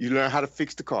 you learn how to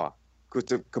fix the car, because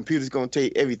the computer's going to tell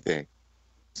you everything.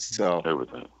 So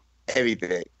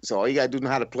everything. So all you got to do is know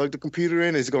how to plug the computer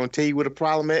in. It's going to tell you what the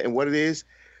problem is and what it is.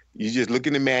 You just look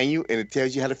in the menu and it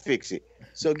tells you how to fix it.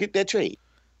 So get that trade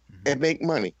and make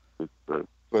money.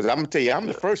 Because I'm going to tell you, I'm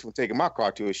the first one taking my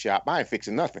car to a shop. I ain't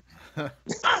fixing nothing.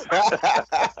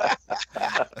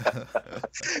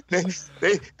 they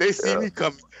see me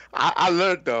coming. I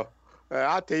learned, though.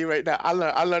 I'll tell you right now,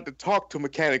 I learned to talk to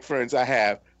mechanic friends I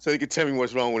have so they can tell me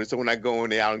what's wrong with it. So when I go in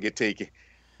there, I don't get taken.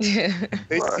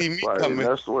 They see me coming.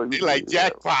 They're like,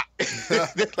 jackpot. They're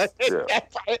like,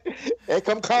 jackpot. Here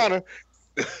come Connor.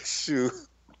 Shoot.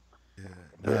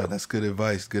 Yeah, that's good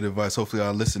advice. Good advice. Hopefully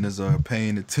our listeners are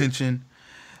paying attention.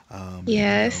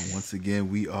 Yes. You know, once again,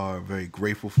 we are very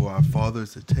grateful for our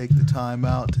fathers to take the time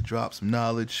out to drop some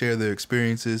knowledge, share their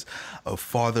experiences of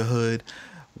fatherhood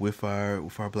with our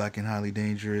Black and Highly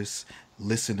Dangerous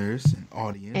listeners and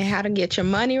audience. And how to get your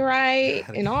money right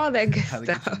and all that good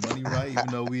stuff. How to get your money right, even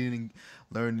though we didn't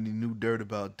learn any new dirt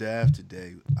about Dav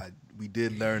today. We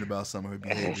did learn about some of her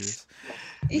behaviors.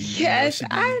 Yes,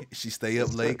 she stay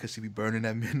up late because she be burning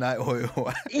that midnight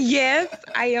oil. Yes,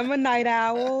 I am a night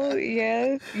owl.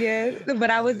 Yes.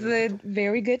 But I was a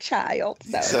very good child.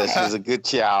 So she's a good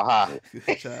child, huh?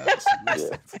 Good child.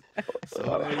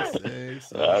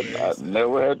 I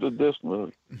never had to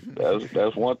discipline.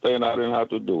 That's one thing I didn't have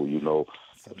to do, you know.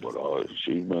 But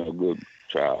she's been a good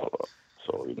child.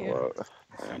 So, you know,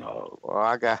 and well,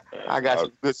 I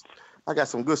got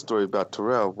some good stories about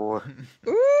Terrell, boy.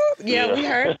 Ooh, yeah, we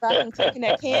heard about him taking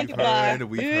that candy bar.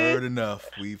 We've heard enough.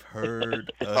 We've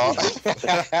heard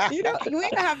You know, we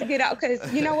ain't gonna have to get out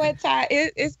because you know what, Ty?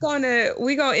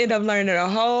 We're gonna end up learning a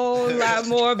whole lot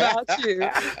more about you.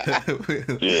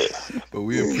 But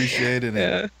we appreciate it,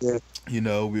 and you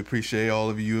know, we appreciate all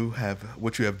of you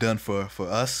what you have done for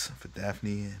us, for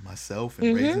Daphne and myself,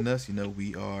 and raising us. You know,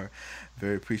 we are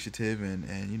very appreciative,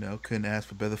 and you know, couldn't ask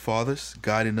for better fathers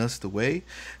guiding us the way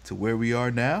to where we are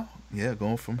now. Yeah,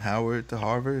 going from Howard to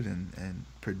Harvard and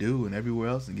Purdue and everywhere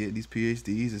else and getting these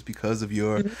PhDs is because of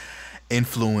your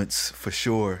influence, for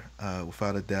sure.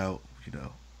 Without a doubt, you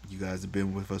know, you guys have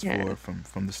been with us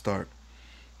from the start.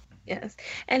 Yes.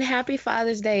 And happy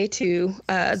Father's Day to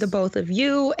the both of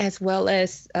you, as well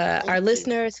as our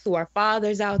listeners who are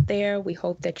fathers out there. We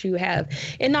hope that you have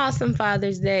an awesome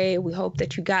Father's Day. We hope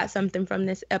that you got something from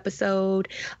this episode.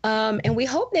 And we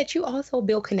hope that you also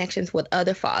build connections with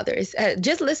other fathers.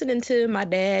 Just listening to my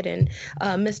dad and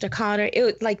Mr. Connor, it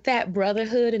was like that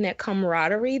brotherhood and that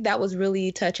camaraderie, that was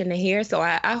really touching to hear. So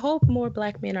I hope more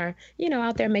Black men are, you know,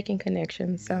 out there making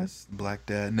connections. So yes. Black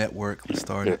Dad Network, let's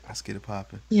start it. Let's get it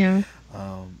popping. Yeah.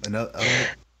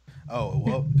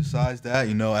 Besides that,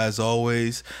 you know, as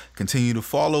always, continue to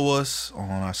follow us on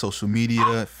our social media,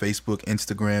 Facebook,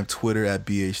 Instagram, Twitter at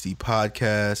BHD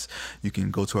Podcast. You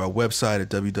can go to our website at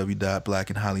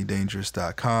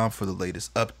www.blackandhighlydangerous.com for the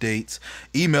latest updates.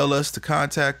 Email us to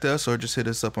contact us or just hit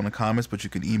us up on the comments, but you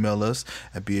can email us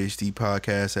at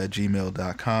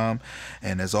bhdpodcast@gmail.com.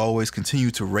 And as always,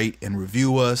 continue to rate and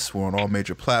review us. We're on all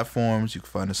major platforms. You can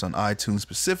find us on iTunes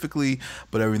specifically,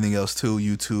 but everything else too,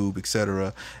 YouTube,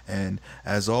 etc. And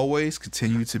as always,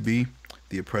 continue to be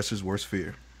the oppressor's worst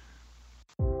fear.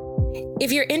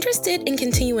 If you're interested in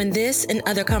continuing this and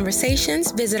other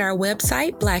conversations, visit our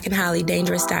website,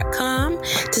 blackandhighlydangerous.com,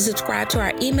 to subscribe to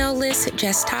our email list,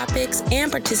 suggest topics,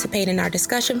 and participate in our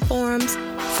discussion forums.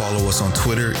 Follow us on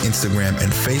Twitter, Instagram,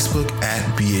 and Facebook at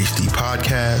BHD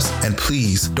Podcast. And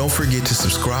please don't forget to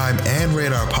subscribe and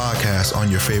rate our podcast on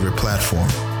your favorite platform.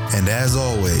 And as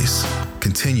always,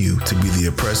 continue to be the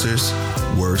oppressor's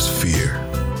worst fear.